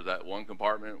hell. There was that one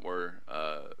compartment where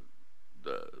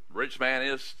the rich man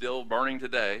is still burning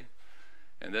today.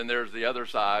 And then there's the other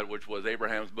side, which was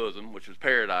Abraham's bosom, which was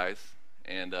paradise.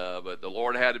 And but the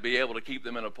Lord had to be able to keep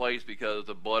them in a place because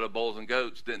the blood of bulls and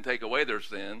goats didn't take away their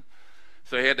sin.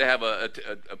 So He had to have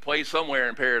a place somewhere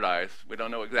in paradise. We don't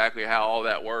know exactly how all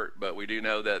that worked, but we do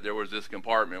know that there was this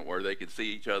compartment where they could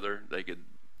see each other, they could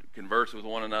converse with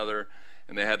one another,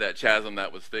 and they had that chasm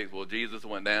that was fixed. Well, Jesus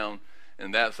went down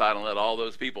in that side and let all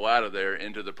those people out of there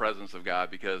into the presence of God,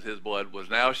 because His blood was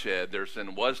now shed, their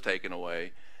sin was taken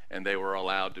away, and they were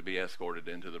allowed to be escorted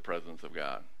into the presence of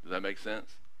God. Does that make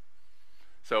sense?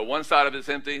 So one side of it's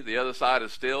empty, the other side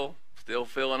is still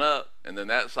filling up, and then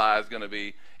that side is going to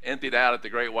be emptied out at the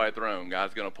great white throne.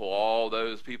 God's going to pull all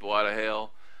those people out of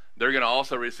hell. They're going to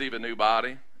also receive a new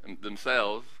body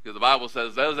themselves, because the Bible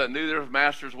says those that knew their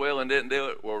master's will and didn't do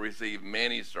it will receive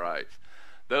many stripes.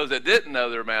 Those that didn't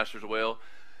know their master's will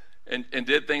and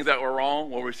did things that were wrong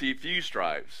will receive few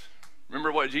stripes.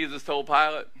 Remember what Jesus told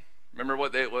Pilate? Remember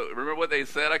what they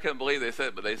said? I couldn't believe they said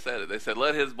it, but they said it. They said,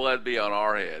 "Let His blood be on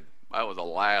our head." That was the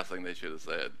last thing they should have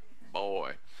said.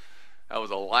 Boy, that was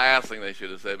the last thing they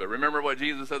should have said. But remember what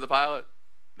Jesus said to Pilate?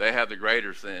 They have the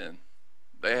greater sin.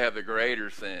 They have the greater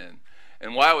sin.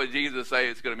 And why would Jesus say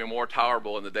it's going to be more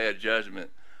tolerable in the day of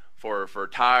judgment for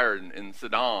Tyre and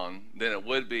Sidon than it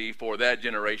would be for that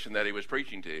generation that He was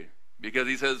preaching to? Because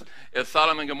He says, if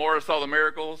Sodom and Gomorrah saw the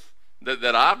miracles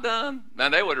that I've done,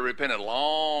 man, they would have repented a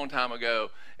long time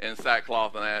ago in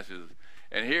sackcloth and ashes.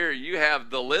 And here you have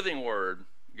the living Word,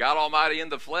 God Almighty in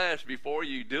the flesh, before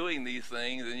you doing these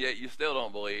things, and yet you still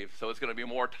don't believe. So it's going to be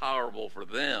more tolerable for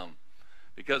them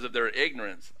because of their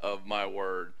ignorance of my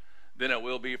word than it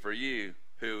will be for you,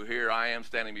 who here I am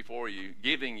standing before you,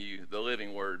 giving you the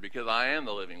living Word, because I am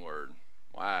the living Word.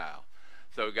 Wow.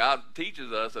 So God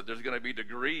teaches us that there's going to be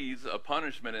degrees of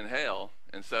punishment in hell.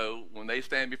 And so when they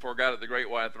stand before God at the great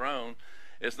white throne,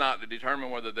 it's not to determine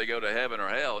whether they go to heaven or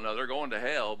hell. No, they're going to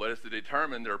hell, but it's to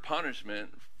determine their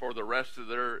punishment for the rest of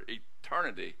their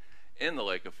eternity in the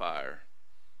lake of fire.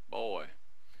 Boy.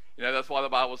 That's why the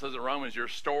Bible says in Romans, you're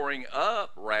storing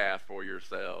up wrath for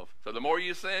yourself. So the more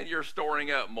you sin, you're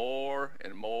storing up more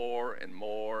and more and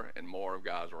more and more of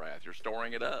God's wrath. You're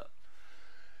storing it up.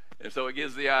 And so it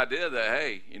gives the idea that,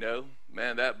 hey,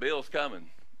 man, that bill's coming,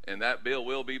 and that bill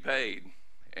will be paid.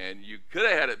 And you could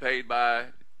have had it paid by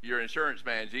your insurance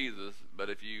man, Jesus, but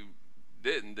if you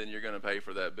didn't, then you're going to pay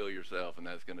for that bill yourself, and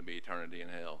that's going to be eternity in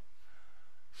hell,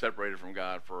 separated from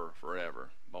God for forever.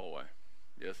 Boy,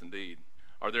 yes, indeed.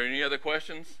 Are there any other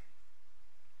questions?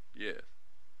 Yes.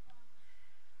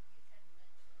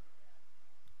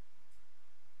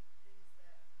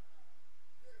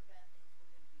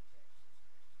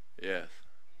 Yes.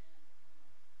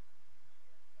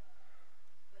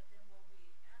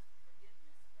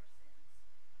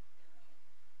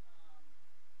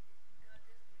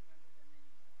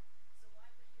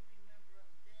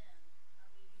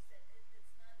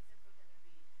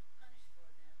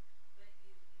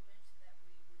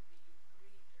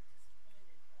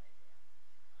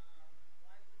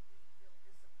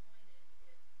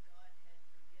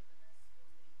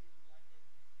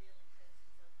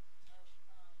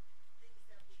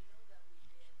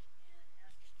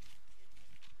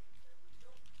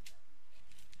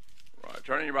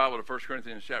 turn in your Bible to 1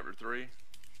 Corinthians chapter 3.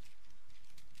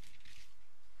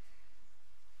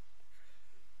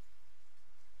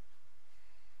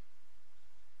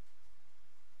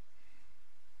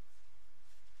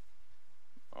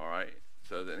 All right.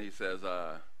 So then he says,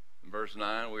 in verse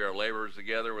 9, we are laborers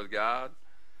together with God.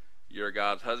 You are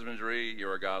God's husbandry. You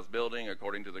are God's building,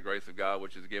 according to the grace of God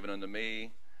which is given unto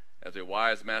me. As a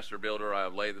wise master builder, I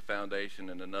have laid the foundation,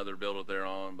 and another buildeth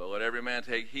thereon. But let every man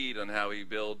take heed on how he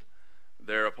build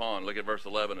thereupon. Look at verse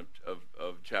 11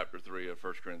 of chapter 3 of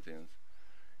 1 Corinthians.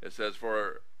 It says,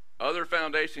 for other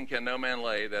foundation can no man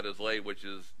lay that is laid, which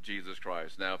is Jesus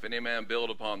Christ. Now, if any man build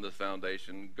upon this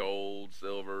foundation, gold,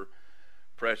 silver,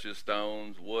 precious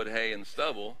stones, wood, hay, and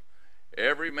stubble,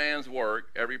 every man's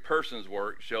work, every person's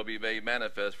work shall be made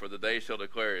manifest, for the day shall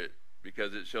declare it,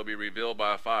 because it shall be revealed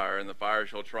by fire, and the fire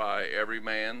shall try every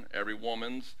man, every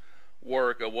woman's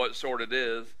work of what sort it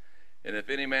is. And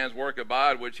if any man's work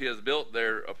abide which he has built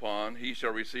thereupon, he shall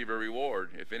receive a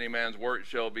reward. If any man's work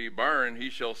shall be burned,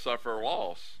 he shall suffer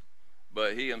loss,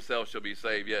 but he himself shall be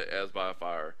saved, yet as by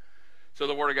fire. So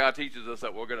the Word of God teaches us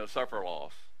that we're going to suffer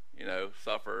loss. You know,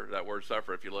 suffer, that word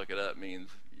suffer, if you look it up, means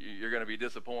you're going to be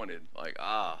disappointed. Like,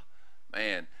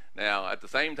 man. Now, at the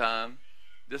same time,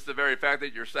 just the very fact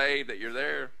that you're saved, that you're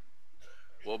there,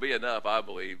 will be enough, I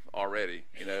believe, already.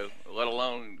 You know, let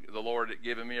alone the Lord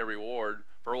giving me a reward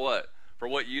for what? For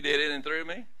what you did in and through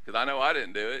me? Because I know I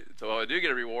didn't do it. So if I do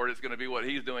get a reward, it's going to be what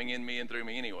he's doing in me and through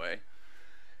me anyway.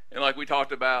 And like we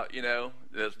talked about, you know,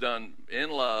 that's done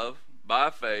in love, by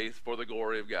faith, for the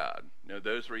glory of God. You know,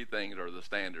 those three things are the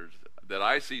standards that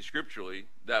I see scripturally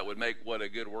that would make what a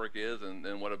good work is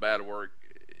and what a bad work,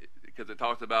 because it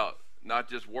talks about not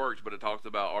just works, but it talks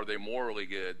about, are they morally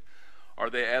good? Are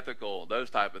they ethical? Those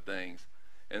type of things.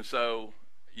 And so,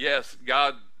 yes,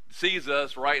 God sees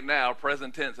us right now,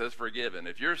 present tense, as forgiven.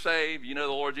 If you're saved, you know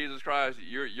the Lord Jesus Christ,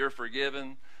 you're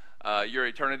forgiven. Your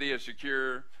eternity is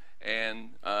secure. And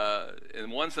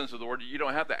in one sense of the word, you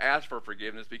don't have to ask for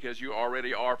forgiveness, because you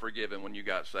already are forgiven when you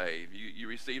got saved. You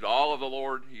received all of the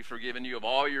Lord. He's forgiven you of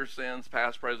all your sins,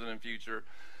 past, present, and future.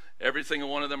 Every single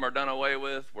one of them are done away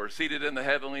with. We're seated in the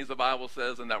heavenlies, the Bible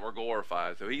says, and that we're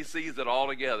glorified. So he sees it all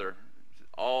together,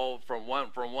 all from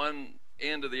one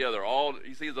end to the other.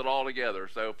 He sees it all together.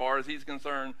 So far as he's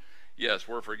concerned, yes,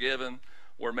 we're forgiven.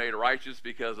 We're made righteous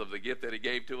because of the gift that he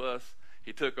gave to us.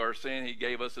 He took our sin. He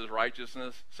gave us his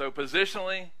righteousness. So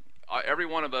positionally, every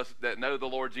one of us that know the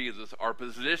Lord Jesus are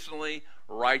positionally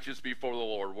righteous before the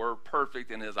Lord. We're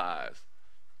perfect in his eyes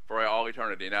for all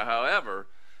eternity. Now, however,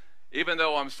 even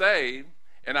though I'm saved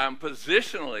and I'm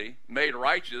positionally made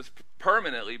righteous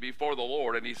permanently before the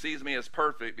Lord, and he sees me as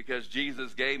perfect because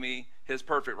Jesus gave me his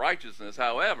perfect righteousness,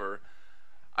 however,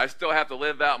 I still have to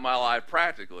live out my life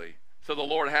practically. So the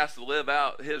Lord has to live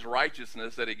out his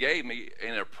righteousness that he gave me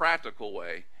in a practical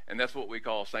way, and that's what we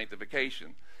call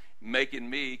sanctification, making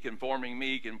me, conforming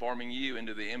you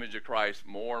into the image of Christ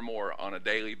more and more on a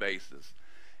daily basis.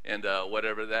 And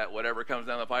whatever comes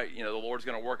down the pipe, you know, the Lord's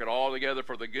going to work it all together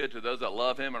for the good to those that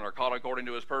love him and are called according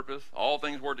to his purpose. All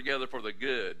things work together for the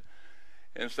good.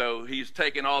 And so he's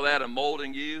taking all that and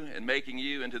molding you and making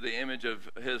you into the image of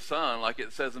his son, like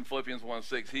it says in Philippians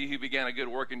 1:6, he who began a good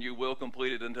work in you will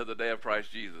complete it until the day of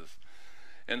Christ Jesus.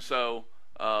 And so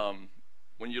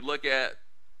when you look at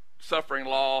suffering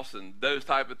loss and those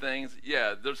type of things,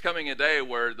 yeah, there's coming a day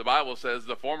where the Bible says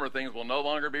the former things will no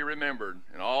longer be remembered,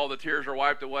 and all the tears are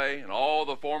wiped away, and all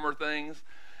the former things.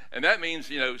 And that means,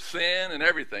 you know, sin and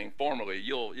everything formerly,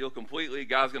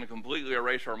 God's going to completely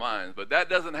erase our minds. But that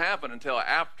doesn't happen until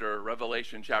after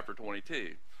Revelation chapter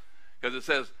 22. Because it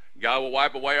says God will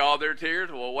wipe away all their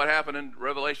tears. Well, what happened in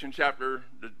Revelation the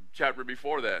chapter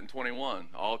before that, in 21?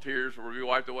 All tears will be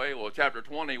wiped away. Well, chapter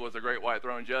 20 was the great white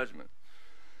throne judgment.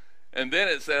 And then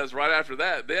it says right after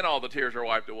that, then all the tears are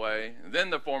wiped away. And then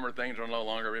the former things are no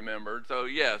longer remembered. So,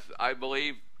 yes, I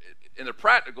believe in a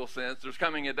practical sense, there's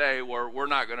coming a day where we're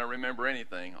not going to remember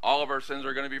anything. All of our sins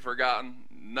are going to be forgotten.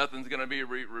 Nothing's going to be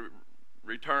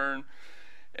returned.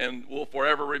 And we'll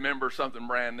forever remember something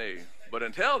brand new. But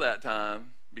until that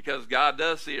time, because God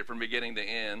does see it from beginning to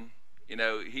end, you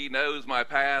know, he knows my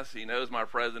past, he knows my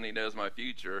present, he knows my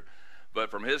future. But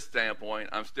from his standpoint,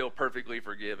 I'm still perfectly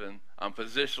forgiven. I'm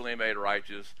positionally made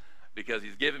righteous because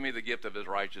he's given me the gift of his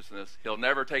righteousness. He'll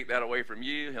never take that away from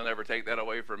you. He'll never take that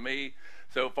away from me.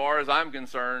 So far as I'm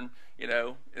concerned, you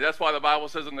know, that's why the Bible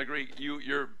says in the Greek,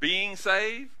 you're being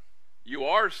saved, you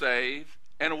are saved,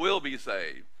 and will be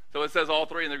saved. So it says all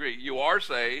three in the Greek. You are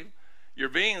saved, you're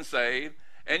being saved,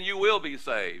 and you will be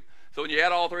saved. So when you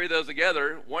add all three of those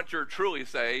together, once you're truly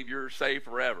saved, you're saved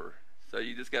forever. So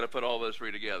you just got to put all those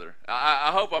three together.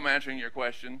 I hope I'm answering your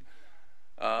question.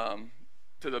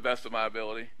 to the best of my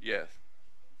ability. Yes.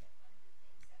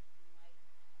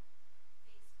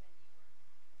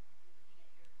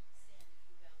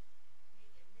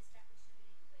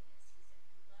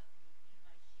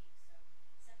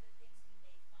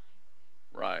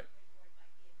 Right.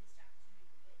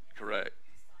 Correct.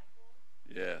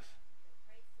 Yes.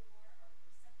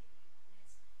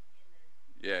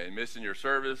 Yeah, and missing your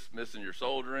service, missing your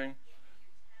soldiering.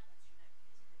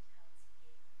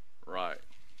 Right.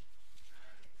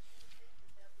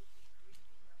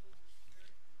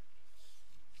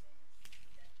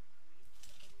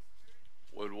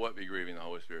 Would what be grieving the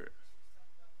Holy Spirit?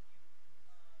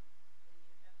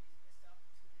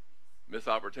 Miss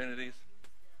opportunities?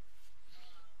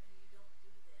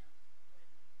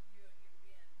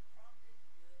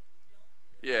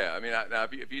 Yeah, I mean, now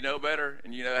if you know better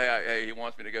and you know, hey, he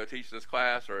wants me to go teach this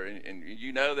class, or and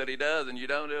you know that he does, and you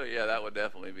don't do it, yeah, that would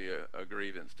definitely be a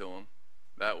grievance to him.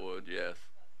 That would, yes.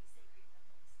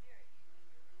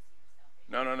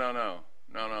 No, no, no, no,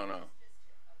 no, no, no.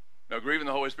 No, grieving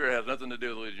the Holy Spirit has nothing to do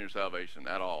with losing your salvation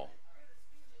at all.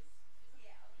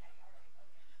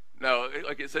 No,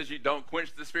 like it says, you don't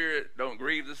quench the Spirit, don't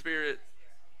grieve the Spirit.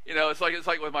 You know, it's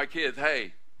like with my kids.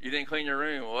 Hey, you didn't clean your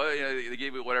room. Well, you know, they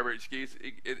give you whatever excuse.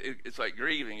 It's like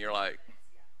grieving. You're like,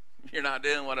 you're not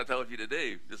doing what I told you to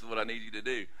do. This is what I need you to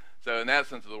do. So in that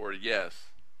sense of the word, yes,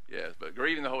 yes. But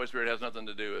grieving the Holy Spirit has nothing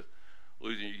to do with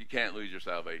losing. You can't lose your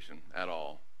salvation at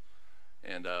all.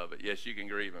 And but yes, you can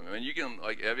grieve him. I mean, you can,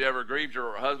 like, have you ever grieved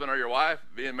your husband or your wife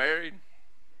being married?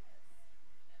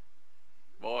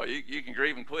 Boy, you can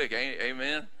grieve them quick.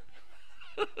 Amen.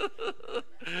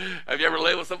 Have you ever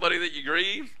lived with somebody that you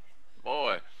grieved?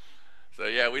 Boy. So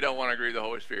yeah, we don't want to grieve the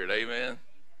Holy Spirit. Amen.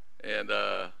 And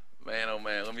man, oh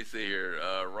man, let me see here.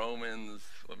 Romans.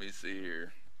 Let me see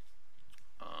here.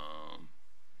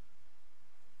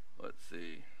 Let's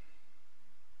see.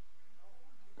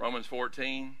 Romans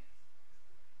 14.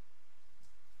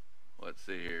 Let's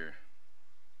see here.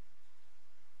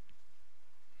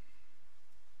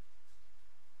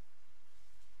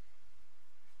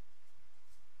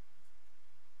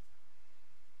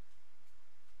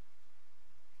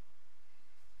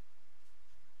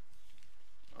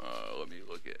 Let me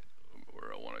look at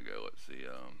where I want to go. Let's see.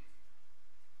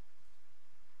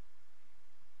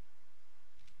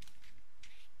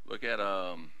 Look at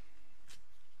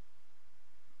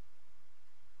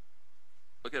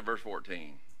verse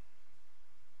 14.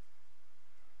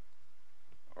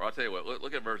 Or I'll tell you what.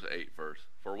 Look at verse 8 first.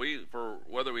 For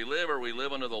whether we live or we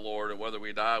live unto the Lord, and whether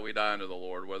we die unto the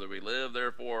Lord. Whether we live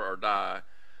therefore or die,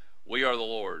 we are the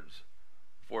Lord's.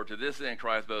 For to this end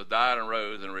Christ both died and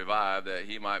rose and revived, that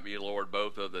he might be Lord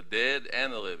both of the dead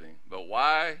and the living. But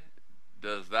why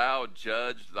dost thou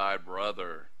judge thy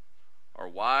brother? Or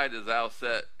why dost thou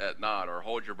set at naught, or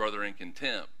hold your brother in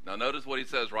contempt? Now notice what he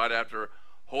says right after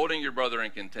holding your brother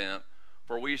in contempt.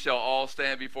 For we shall all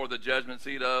stand before the judgment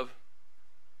seat of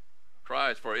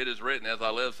Christ. For it is written, as I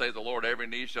live, saith the Lord, every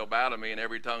knee shall bow to me, and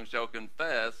every tongue shall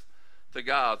confess to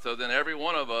God. So then every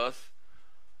one of us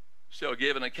shall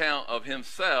give an account of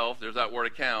himself. There's that word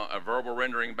account, a verbal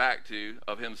rendering back to,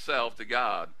 of himself to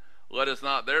God. Let us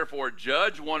not therefore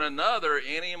judge one another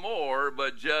any more,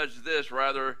 but judge this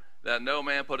rather, that no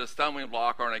man put a stumbling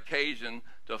block or an occasion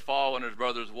to fall in his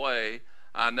brother's way.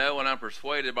 I know and I'm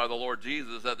persuaded by the Lord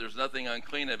Jesus that there's nothing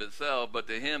unclean of itself, but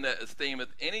to him that esteemeth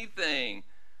anything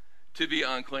to be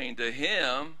unclean, to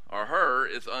him or her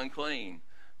is unclean.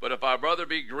 But if thy brother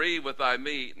be grieved with thy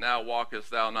meat, now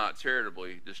walkest thou not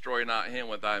charitably. Destroy not him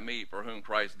with thy meat, for whom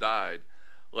Christ died.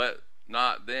 Let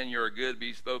not then your good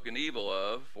be spoken evil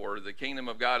of, for the kingdom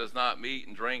of God is not meat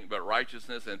and drink, but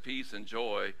righteousness and peace and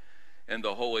joy in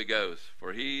the Holy Ghost.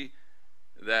 For he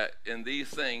that in these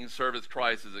things serveth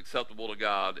Christ is acceptable to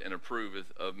God and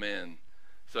approveth of men.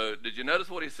 So did you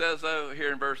notice what he says, though,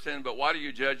 here in verse 10? But why do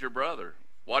you judge your brother?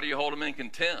 Why do you hold him in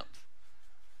contempt?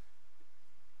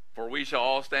 For we shall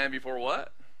all stand before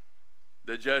what?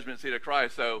 The judgment seat of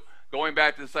Christ. So going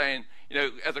back to saying, you know,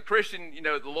 as a Christian, you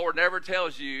know, the Lord never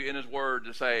tells you in his word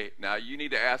to say, now you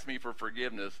need to ask me for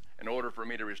forgiveness in order for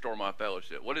me to restore my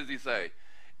fellowship. What does he say?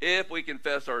 If we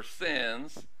confess our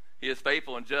sins, he is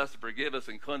faithful and just to forgive us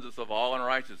and cleanse us of all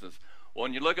unrighteousness. Well,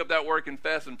 when you look up that word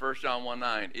confess in 1 John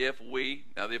 1:9, if we,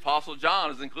 now the Apostle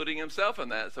John is including himself in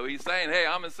that. So he's saying, hey,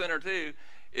 I'm a sinner too.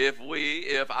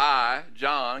 If I,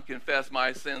 John, confess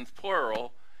my sins,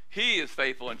 plural, he is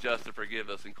faithful and just to forgive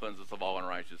us and cleanse us of all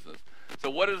unrighteousness. So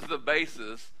what is the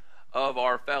basis of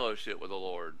our fellowship with the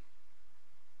Lord?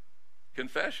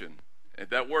 Confession. And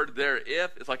that word there,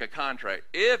 if, it's like a contract.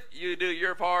 If you do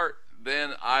your part,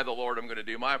 then I, the Lord, am going to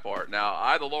do my part. Now,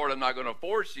 I, the Lord, am not going to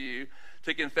force you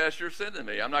to confess your sin to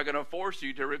me. I'm not going to force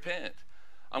you to repent.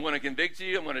 I'm going to convict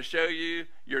you. I'm going to show you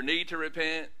your need to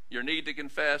repent, your need to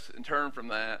confess and turn from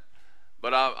that.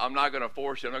 But I'm not going to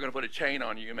force you. I'm not going to put a chain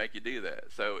on you and make you do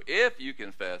that. So if you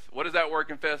confess, what does that word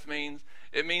confess means?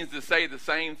 It means to say the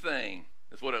same thing.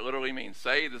 That's what it literally means.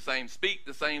 Say the same, speak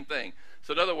the same thing.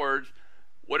 So in other words,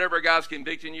 whatever God's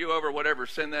convicting you over, whatever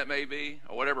sin that may be,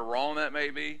 or whatever wrong that may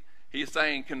be, he's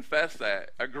saying confess that.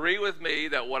 Agree with me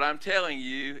that what I'm telling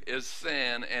you is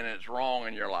sin and it's wrong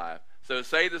in your life. So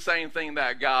say the same thing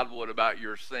that God would about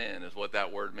your sin is what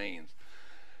that word means.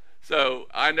 So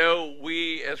I know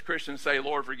we as Christians say,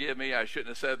 Lord, forgive me. I shouldn't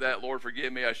have said that. Lord,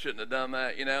 forgive me. I shouldn't have done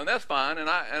that. You know, and that's fine. And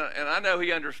I know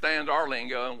he understands our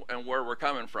lingo and where we're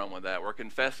coming from with that. We're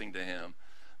confessing to him.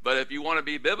 But if you want to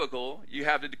be biblical, you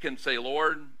have to say,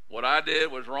 Lord, what I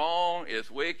did was wrong. It's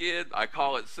wicked. I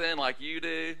call it sin like you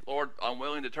do. Lord, I'm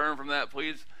willing to turn from that.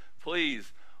 Please,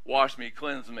 please wash me,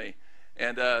 cleanse me.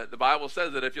 And the Bible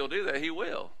says that if you'll do that, he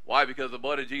will. Why? Because the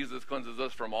blood of Jesus cleanses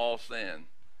us from all sin.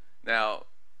 Now,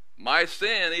 my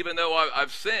sin, even though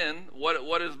I've sinned,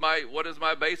 what is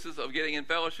my basis of getting in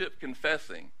fellowship?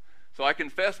 Confessing. So I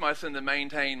confess my sin to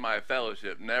maintain my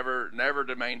fellowship, never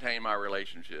to maintain my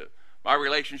relationship. My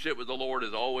relationship with the Lord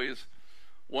is always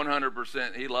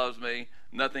 100%. He loves me.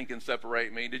 Nothing can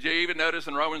separate me. Did you even notice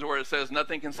in Romans where it says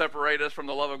nothing can separate us from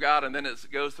the love of God, and then it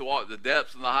goes to all the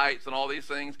depths and the heights and all these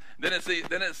things? Then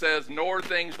it says nor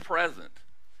things present.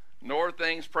 Nor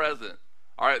things present.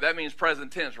 All right, that means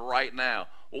present tense right now.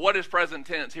 Well, what is present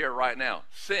tense here right now?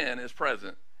 Sin is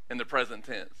present in the present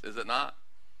tense, is it not?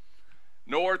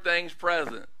 Nor things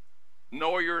present,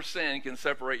 nor your sin can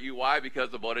separate you. Why? Because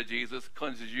the blood of Jesus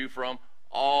cleanses you from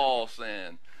all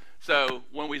sin. So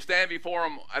when we stand before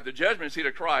him at the judgment seat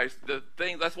of Christ,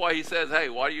 that's why he says, hey,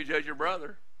 why do you judge your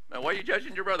brother? Now, why are you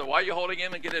judging your brother? Why are you holding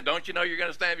him and getting him? Don't you know you're going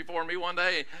to stand before me one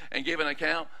day and give an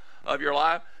account of your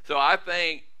life? So I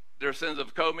think there's sins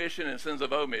of commission and sins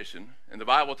of omission. And the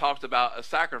Bible talks about a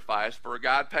sacrifice for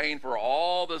God paying for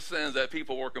all the sins that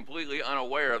people were completely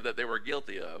unaware of that they were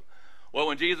guilty of. Well,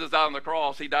 when Jesus died on the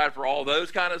cross, he died for all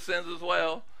those kind of sins as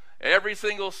well. Every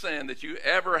single sin that you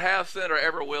ever have sinned or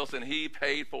ever will sin, he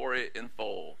paid for it in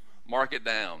full. Mark it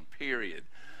down, period.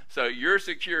 So you're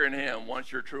secure in him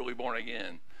once you're truly born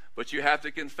again. But you have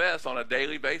to confess on a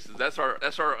daily basis. That's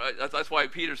why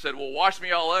Peter said, well, wash me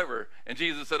all over. And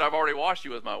Jesus said, I've already washed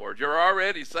you with my word. You're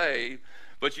already saved,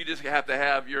 but you just have to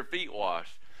have your feet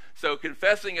washed. So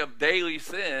confessing of daily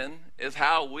sin is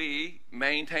how we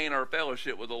maintain our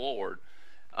fellowship with the Lord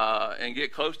and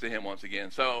get close to him once again.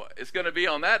 So it's going to be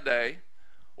on that day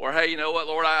where, hey, you know what,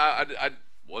 Lord, I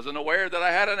wasn't aware that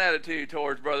I had an attitude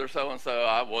towards brother so-and-so.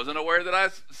 I wasn't aware that I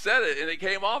said it, and it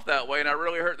came off that way, and I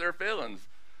really hurt their feelings.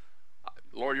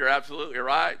 Lord, you're absolutely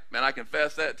right. Man, I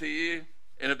confess that to you.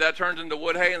 And if that turns into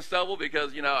wood, hay, and stubble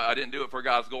because, you know, I didn't do it for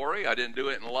God's glory, I didn't do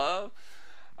it in love,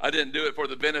 I didn't do it for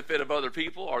the benefit of other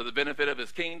people or the benefit of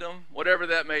his kingdom, whatever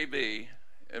that may be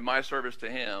in my service to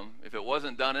him, if it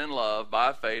wasn't done in love,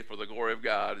 by faith, for the glory of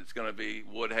God, it's going to be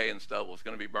wood, hay, and stubble. It's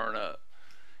going to be burned up.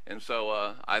 And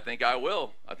so I think I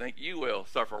think you will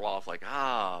suffer loss. Like,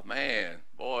 man,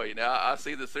 boy, you know, I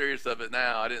see the seriousness of it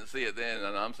now. I didn't see it then,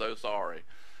 and I'm so sorry.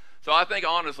 So I think,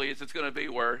 honestly, it's going to be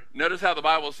where, notice how the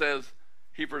Bible says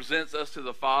he presents us to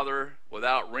the Father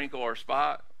without wrinkle or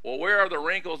spot. Well, where are the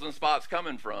wrinkles and spots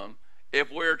coming from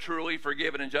if we're truly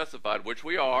forgiven and justified, which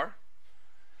we are?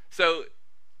 So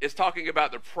it's talking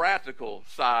about the practical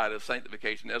side of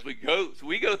sanctification. As we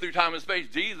go through time and space,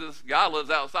 God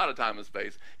lives outside of time and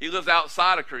space. He lives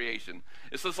outside of creation.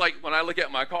 It's just like when I look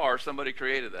at my car, somebody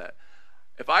created that.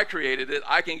 If I created it,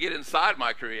 I can get inside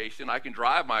my creation. I can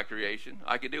drive my creation.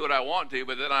 I can do what I want to,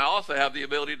 but then I also have the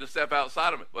ability to step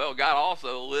outside of it. Well, God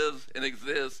also lives and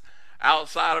exists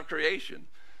outside of creation.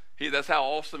 That's how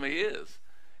awesome he is.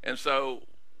 And so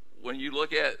when you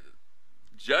look at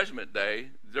Judgment Day,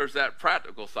 there's that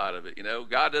practical side of it. You know,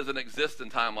 God doesn't exist in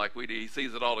time like we do. He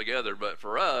sees it all together. But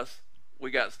for us,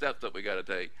 we got steps that we got to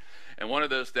take. And one of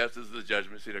those steps is the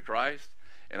judgment seat of Christ.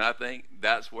 And I think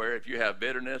that's where if you have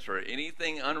bitterness or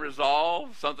anything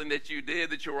unresolved, something that you did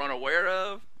that you were unaware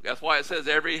of, that's why it says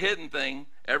every hidden thing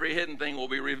will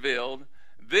be revealed.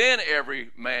 Then every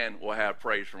man will have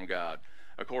praise from God,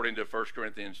 according to 1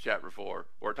 Corinthians chapter 4,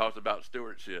 where it talks about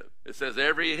stewardship. It says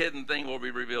every hidden thing will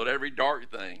be revealed, every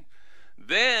dark thing.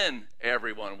 Then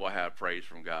everyone will have praise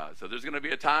from God. So there's going to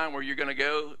be a time where you're going to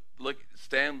go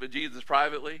stand with Jesus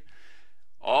privately.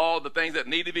 All the things that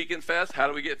need to be confessed. How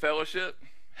do we get fellowship?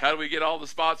 How do we get all the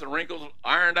spots and wrinkles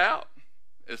ironed out?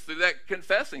 It's through that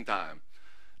confessing time.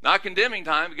 Not condemning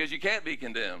time, because you can't be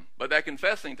condemned, but that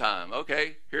confessing time.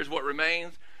 Okay, here's what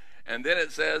remains. And then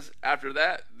it says after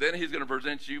that, then he's going to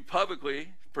present you publicly,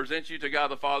 present you to God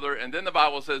the Father, and then the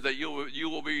Bible says that you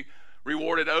will be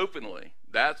rewarded openly.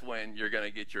 That's when you're going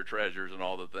to get your treasures and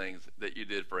all the things that you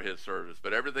did for his service.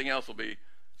 But everything else will be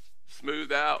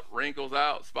smoothed out, wrinkles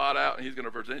out, spot out, and he's going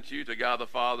to present you to God the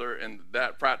Father in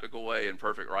that practical way in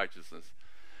perfect righteousness.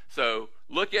 So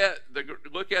look at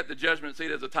the judgment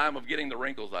seat as a time of getting the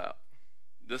wrinkles out,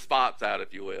 the spots out,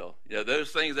 if you will. You know,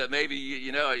 those things that maybe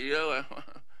you know.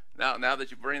 Now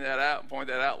that you bring that out and point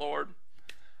that out, Lord,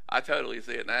 I totally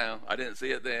see it now. I didn't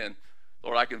see it then.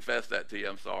 Lord, I confess that to you.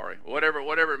 I'm sorry. Whatever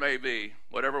it may be,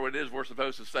 whatever it is we're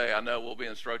supposed to say, I know we'll be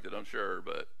instructed, I'm sure,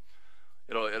 but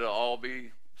it'll all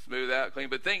be smooth out, clean.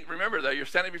 But remember though, you're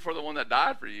standing before the one that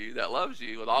died for you, that loves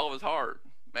you with all of his heart,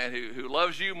 man, who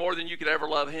loves you more than you could ever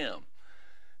love him.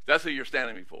 That's who you're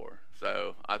standing before.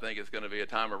 So I think it's going to be a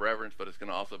time of reverence, but it's going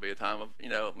to also be a time of,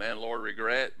 man, Lord,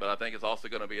 regret. But I think it's also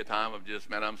going to be a time of just,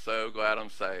 man, I'm so glad I'm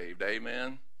saved.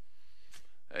 Amen.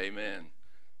 Amen.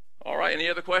 All right. Any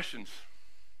other questions?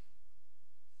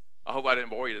 I hope I didn't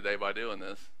bore you today by doing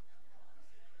this.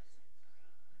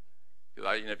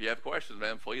 Because if you have questions,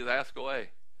 man, please ask away.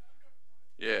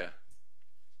 Yeah.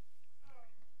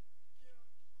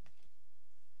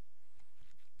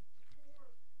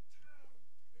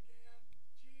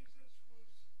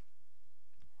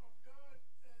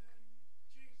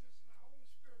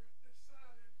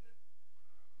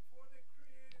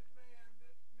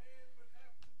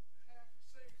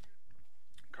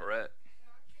 Correct.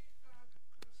 Now, I can't find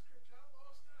the scripture. I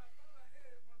lost it. I thought I had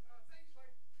it one time. I think it's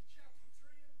like chapter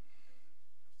 3 or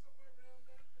somewhere around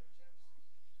that in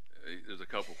Genesis. There's a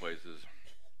couple places.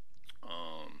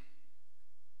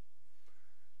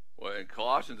 Well, in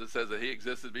Colossians it says that he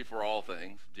existed before all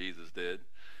things. Jesus did.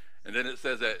 And then it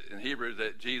says that in Hebrews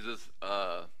that Jesus,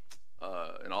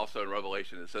 and also in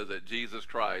Revelation, it says that Jesus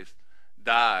Christ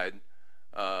died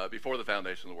before the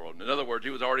foundation of the world. In other words, he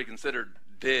was already considered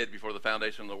dead before the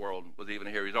foundation of the world was even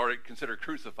here. He's already considered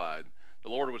crucified. The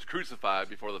Lord was crucified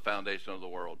before the foundation of the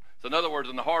world. So in other words,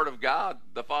 in the heart of God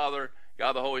the Father,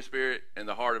 God the Holy Spirit, and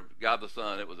the heart of God the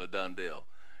Son, it was a done deal.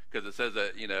 Because it says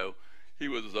that, he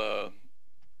was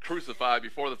crucified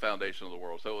before the foundation of the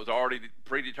world. So it was already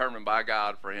predetermined by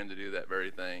God for him to do that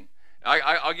very thing.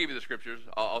 I'll give you the scriptures.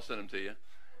 I'll send them to you.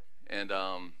 And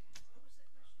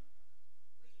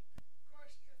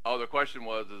the question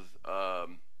was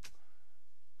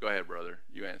go ahead, brother.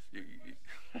 You answer.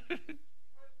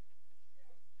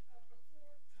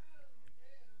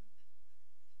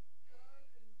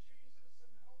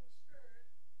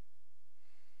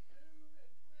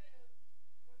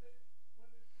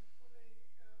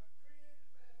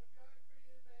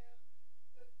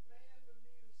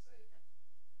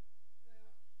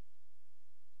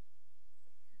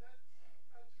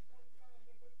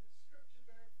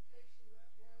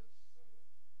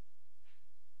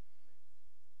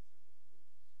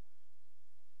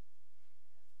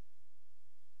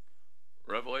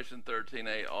 Revelation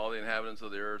 13:8, all the inhabitants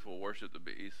of the earth will worship the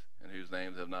beast, and whose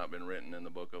names have not been written in the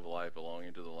book of life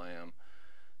belonging to the Lamb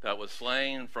that was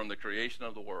slain from the creation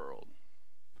of the world.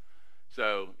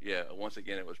 So, once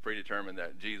again, it was predetermined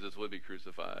that Jesus would be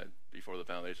crucified before the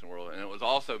foundation of the world. And it was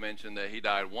also mentioned that he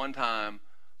died one time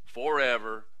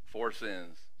forever for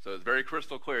sins. So it's very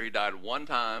crystal clear. He died one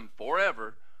time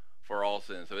forever for all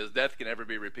sins. So his death can never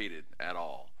be repeated at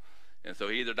all. And so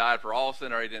he either died for all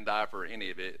sin or he didn't die for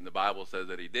any of it. And the Bible says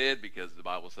that he did, because the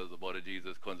Bible says the blood of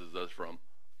Jesus cleanses us from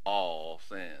all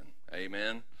sin.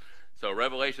 Amen? So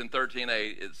Revelation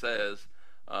 13:8, it says,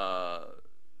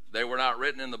 they were not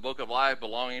written in the book of life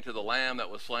belonging to the Lamb that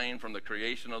was slain from the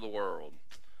creation of the world.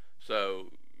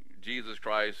 So Jesus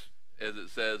Christ, as it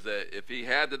says, that if he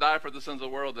had to die for the sins of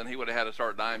the world, then he would have had to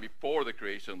start dying before the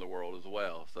creation of the world as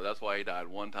well. So that's why he died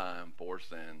one time for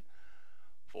sin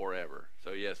forever.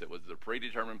 So yes, it was the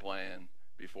predetermined plan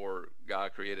before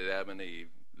God created Adam and Eve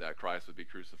that Christ would be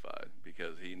crucified,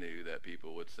 because he knew that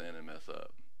people would sin and mess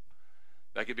up.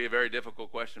 That could be a very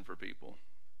difficult question for people.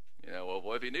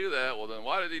 Well, if he knew that, well, then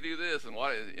why did he do this? And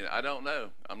why? I don't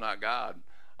know. I'm not God.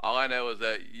 All I know is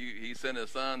that he sent his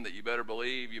son, that you better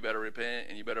believe, you better repent,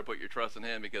 and you better put your trust in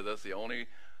him, because that's the only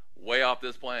way off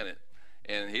this planet.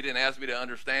 And he didn't ask me to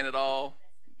understand it all,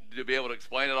 to be able to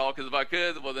explain it all, because if I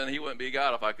could, well, then he wouldn't be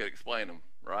God if I could explain them,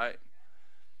 right?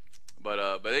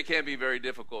 But it can be very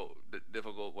difficult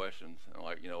questions.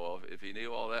 Like, well, if he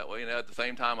knew all that, well, at the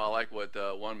same time, I like what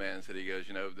one man said. He goes,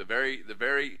 the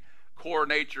very core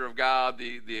nature of God, what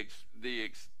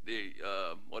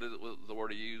is it? What was the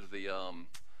word he used?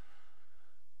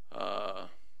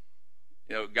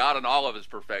 God in all of his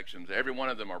perfections, every one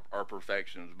of them are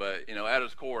perfections, but, at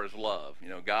his core is love.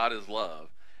 God is love.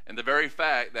 And the very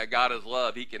fact that God is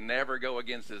love, he can never go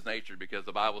against his nature because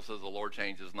the Bible says the Lord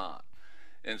changes not.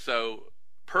 And so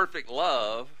perfect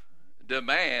love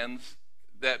demands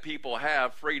that people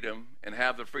have freedom and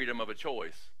have the freedom of a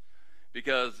choice.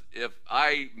 Because if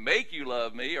I make you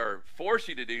love me or force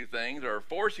you to do things or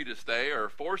force you to stay or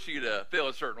force you to feel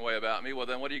a certain way about me, well,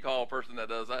 then what do you call a person that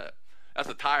does that? That's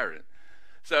a tyrant.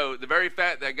 So the very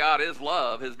fact that God is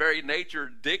love, his very nature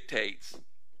dictates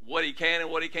what he can and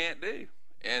what he can't do.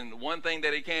 And one thing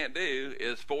that he can't do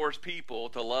is force people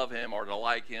to love him or to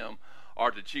like him or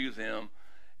to choose him.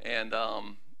 And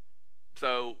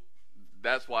so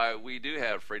that's why we do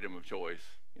have freedom of choice.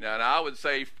 And I would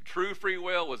say true free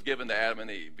will was given to Adam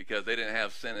and Eve because they didn't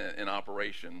have sin in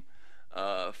operation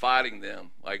fighting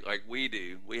them like we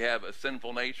do. We have a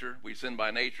sinful nature. We sin by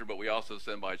nature, but we also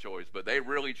sin by choice. But they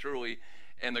really, truly,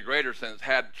 in the greater sense,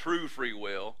 had true free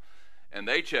will, and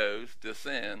they chose to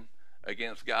sin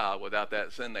against God without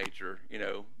that sin nature,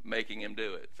 making him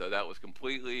do it. So that was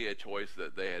completely a choice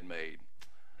that they had made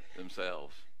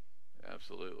themselves.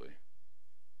 Absolutely.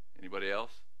 Anybody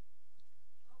else?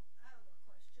 I have a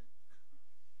question.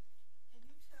 Can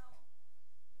you tell us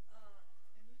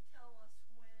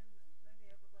when, maybe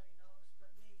everybody knows but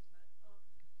me, but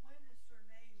when is your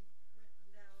name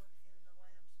written down in the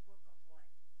Lamb's Book of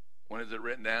Life? When is it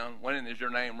written down? When is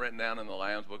your name written down in the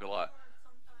Lamb's Book of Life?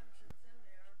 Sometimes it's in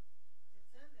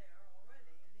there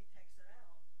already and he takes it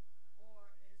out,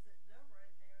 or is it never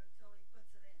in there until he puts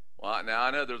it in? Well, now I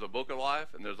know there's a Book of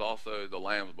Life and there's also the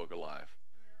Lamb's Book of Life.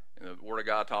 And the Word of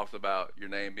God talks about your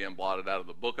name being blotted out of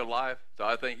the Book of Life. So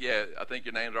I think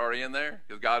your name's already in there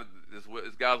because God is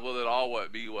God's will that all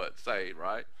be saved,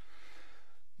 right?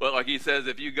 But like he says,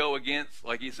 if you go against,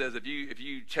 like he says, if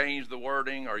you change the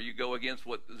wording or you go against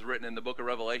what is written in the Book of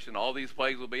Revelation, all these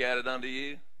plagues will be added unto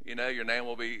you. Your name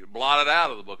will be blotted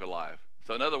out of the Book of Life.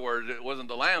 So in other words, it wasn't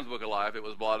the Lamb's Book of Life; it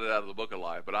was blotted out of the Book of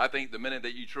Life. But I think the minute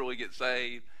that you truly get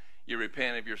saved, you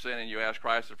repent of your sin and you ask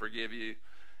Christ to forgive you,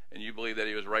 and you believe that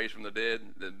he was raised from the dead,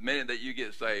 the minute that you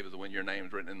get saved is when your name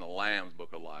is written in the Lamb's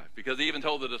Book of Life. Because he even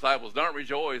told the disciples, don't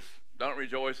rejoice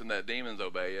in that demons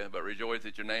obey you, but rejoice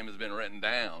that your name has been written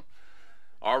down.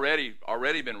 Already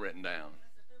been written down.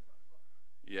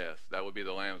 Yes, that would be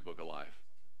the Lamb's Book of Life.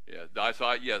 Yes,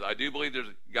 I do believe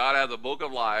God has a book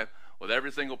of life with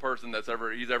every single person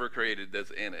he's ever created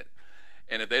that's in it.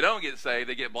 And if they don't get saved,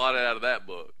 they get blotted out of that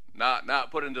book.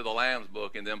 Not put into the Lamb's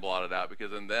book and then blotted out, because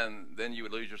then you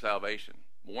would lose your salvation.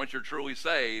 But once you're truly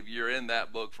saved, you're in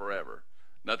that book forever.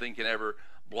 Nothing can ever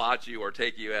blot you or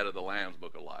take you out of the Lamb's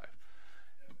Book of Life.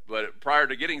 But prior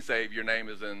to getting saved, your name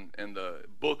is in the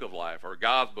Book of Life, or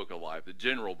God's Book of Life, the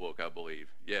general book, I believe.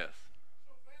 Yes.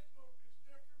 So that book is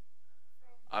different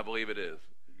from... I believe it is.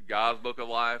 God's Book of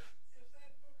Life. Is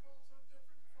that book also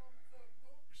different from the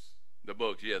books? The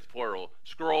books, yes, plural.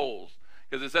 Scrolls.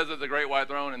 Because it says at the great white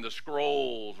throne and the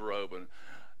scrolls were open.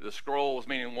 The scrolls,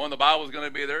 meaning one, the Bible is going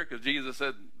to be there, because Jesus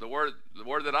said, the word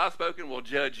that I've spoken will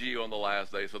judge you on the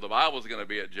last day. So the Bible is going to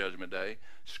be at Judgment Day.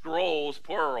 Scrolls,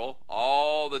 plural,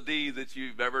 all the deeds that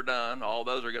you've ever done, all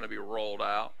those are going to be rolled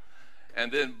out. And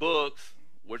then books,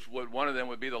 one of them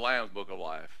would be the Lamb's Book of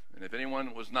Life. And if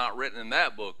anyone was not written in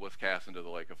that book, was cast into the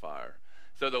lake of fire.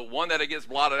 So the one that it gets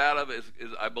blotted out of is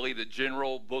I believe, the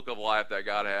general book of life that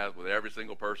God has with every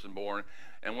single person born.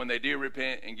 And when they do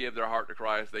repent and give their heart to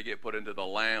Christ, they get put into the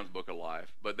Lamb's Book of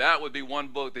Life. But that would be one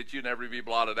book that you'd never be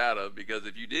blotted out of, because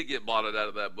if you did get blotted out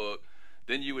of that book,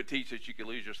 then you would teach that you could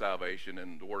lose your salvation,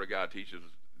 and the Word of God teaches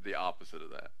the opposite of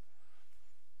that.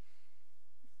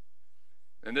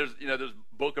 And there's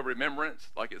book of remembrance,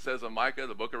 like it says in Micah,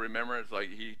 the book of remembrance. Like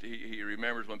he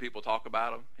remembers when people talk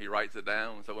about him, he writes it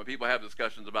down. So when people have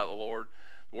discussions about the Lord,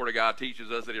 the Word of God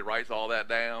teaches us that he writes all that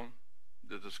down,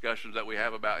 the discussions that we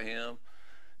have about him.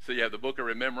 So you have the book of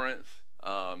remembrance.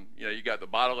 You got the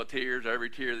bottle of tears.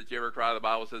 Every tear that you ever cry, the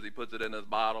Bible says he puts it in his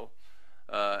bottle.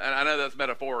 And I know that's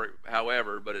metaphoric,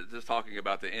 however, but it's just talking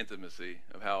about the intimacy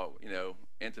of how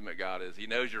intimate God is. He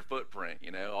knows your footprint.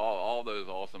 All those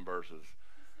awesome verses. Does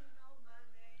he know my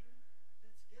name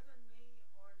that's given me,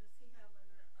 or does he have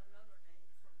another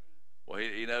name for me?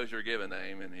 Well, he knows your given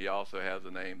name, and he also has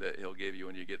a name that he'll give you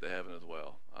when you get to heaven as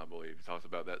well, I believe. He talks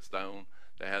about that stone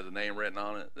that has a name written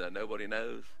on it that nobody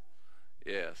knows.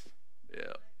 Yes.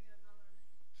 Yeah.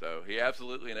 So he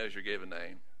absolutely knows your given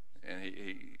name. And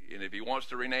and if he wants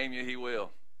to rename you, he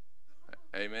will.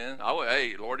 Amen.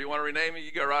 Hey, Lord, do you want to rename me?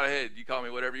 You go right ahead. You call me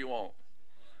whatever you want.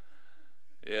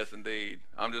 Yes, indeed.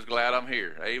 I'm just glad I'm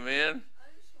here. Amen. I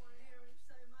just want to hear him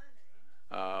say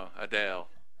my name. Adele.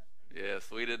 Yeah,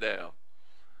 sweet Adele.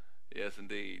 Yes,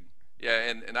 indeed.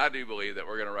 Yeah, and I do believe that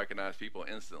we're going to recognize people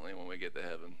instantly when we get to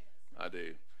heaven. I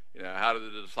do. You know, how did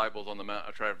the disciples on the Mount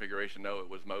of Transfiguration know it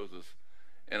was Moses?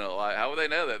 And how would they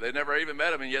know that? They never even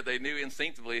met him, and yet they knew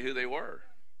instinctively who they were.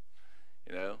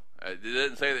 You know, it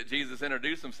didn't say that Jesus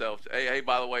introduced himself. Hey,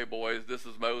 by the way, boys, this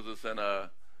is Moses, and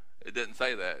it didn't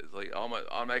say that. It's like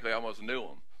automatically almost knew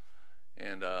him,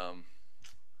 and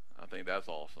I think that's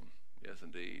awesome. Yes,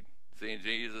 indeed. Seeing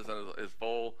Jesus in his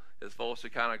full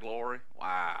Shekinah glory.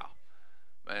 Wow,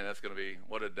 man, that's gonna be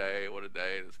what a day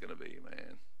it's gonna be,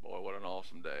 man. Boy, what an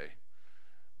awesome day,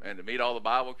 man, to meet all the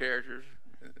Bible characters.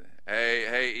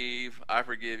 Hey, Eve, I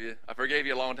forgive you. I forgave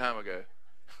you a long time ago.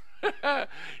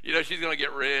 You know she's gonna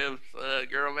get ribs,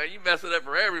 girl, man. You mess it up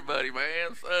for everybody,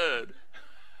 man, son.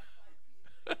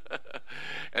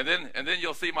 and then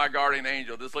you'll see my guardian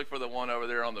angel. Just look for the one over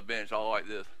there on the bench, all like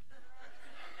this.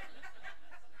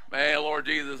 Man, Lord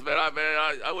Jesus, man,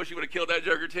 I wish you would have killed that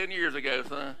joker 10 years ago,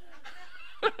 son.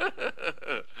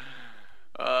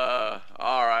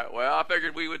 All right. Well, I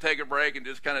figured we would take a break and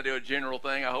just kind of do a general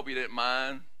thing. I hope you didn't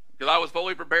mind. Because I was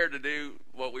fully prepared to do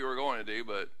what we were going to do,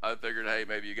 but I figured, hey,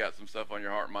 maybe you got some stuff on your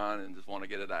heart and mind and just want to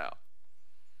get it out.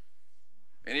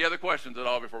 Any other questions at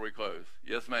all before we close?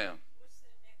 Yes, ma'am. What's the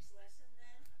next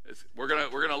lesson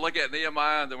then? We're gonna look at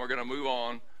Nehemiah, and then we're gonna move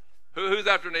on. Who's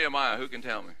after Nehemiah? Who can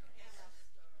tell me?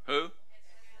 Who?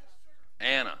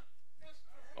 Anna.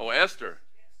 Oh, Esther.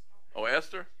 Oh,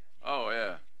 Esther. Oh,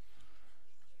 yeah.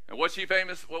 And what's she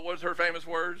famous? What was her famous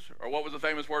words, or what was the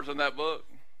famous words in that book?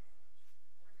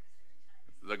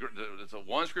 It's a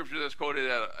one scripture that's quoted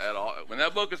at all. When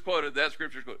that book is quoted, that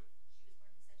scripture is quoted.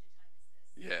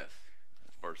 Yes.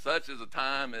 For such as a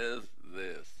time as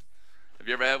this. Have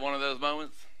you ever had one of those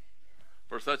moments?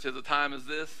 For such as a time as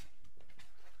this?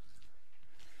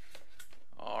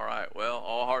 All right. Well,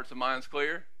 all hearts and minds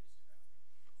clear?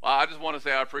 Well, I just want to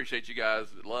say I appreciate you guys'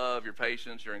 love, your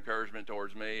patience, your encouragement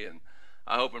towards me, and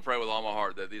I hope and pray with all my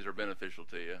heart that these are beneficial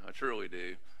to you. I truly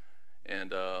do.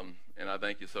 And I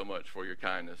thank you so much for your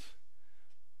kindness.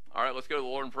 All right, let's go to the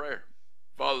Lord in prayer.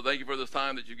 Father, thank you for this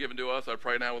time that you've given to us. I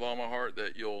pray now with all my heart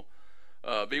that you'll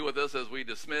be with us as we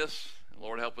dismiss.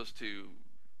 Lord, help us to,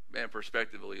 man,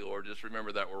 prospectively, Lord, just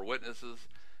remember that we're witnesses.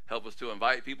 Help us to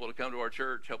invite people to come to our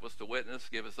church. Help us to witness.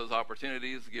 Give us those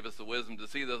opportunities. Give us the wisdom to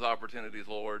see those opportunities,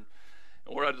 Lord.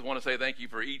 And Lord, I just want to say thank you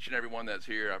for each and every one that's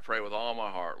here. I pray with all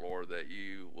my heart, Lord, that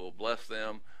you will bless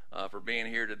them for being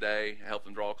here today. Help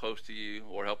them draw close to you.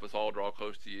 Lord, help us all draw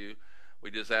close to you.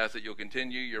 We just ask that you'll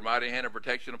continue your mighty hand of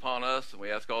protection upon us. And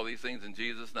we ask all these things in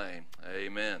Jesus' name.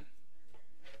 Amen.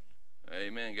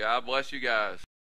 Amen. God bless you guys.